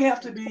 So we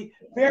have to be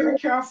very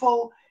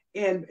careful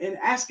in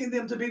asking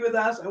them to be with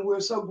us. And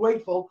we're so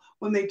grateful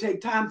when they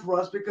take time for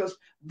us because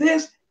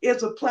this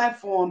is a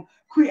platform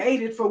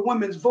created for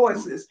women's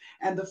voices.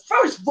 And the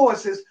first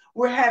voices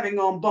we're having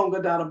on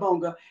BongaDada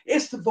Bonga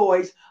is the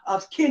voice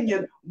of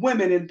Kenyan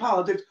women in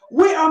politics.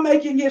 We are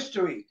making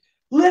history.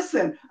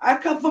 Listen, I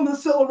come from the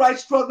civil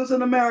rights struggles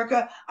in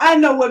America. I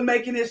know what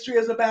making history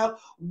is about.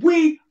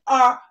 We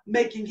are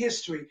making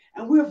history,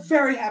 and we're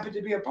very happy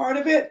to be a part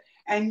of it.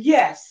 And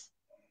yes,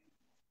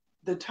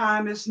 the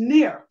time is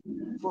near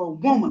for a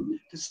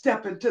woman to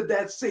step into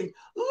that seat.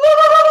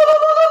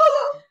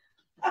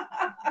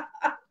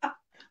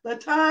 The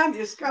time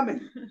is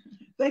coming.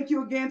 Thank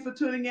you again for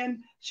tuning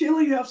in.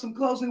 Sheila, you have some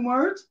closing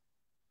words?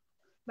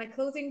 My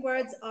closing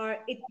words are,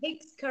 it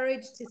takes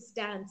courage to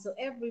stand. So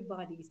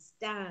everybody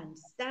stand.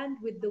 Stand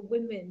with the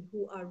women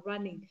who are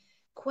running.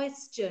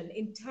 Question,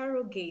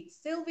 interrogate.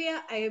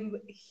 Sylvia, I am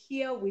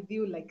here with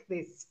you like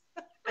this.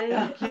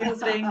 Thank you.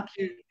 Thank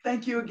you.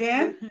 Thank you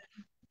again.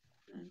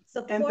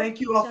 Support And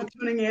thank you each all for other.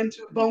 tuning in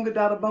to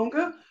BongaDada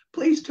Bonga.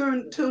 Please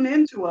tune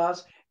in to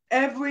us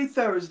every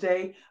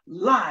Thursday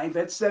live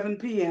at 7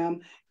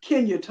 p.m.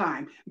 Kenya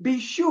time. Be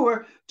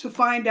sure to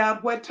find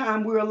out what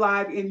time we're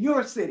live in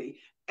your city.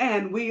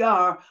 And we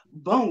are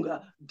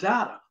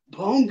BongaDada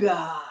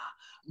Bonga.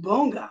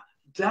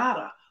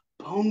 BongaDada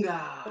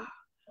Bonga.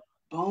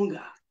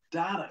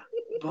 BongaDada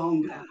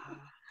Bonga.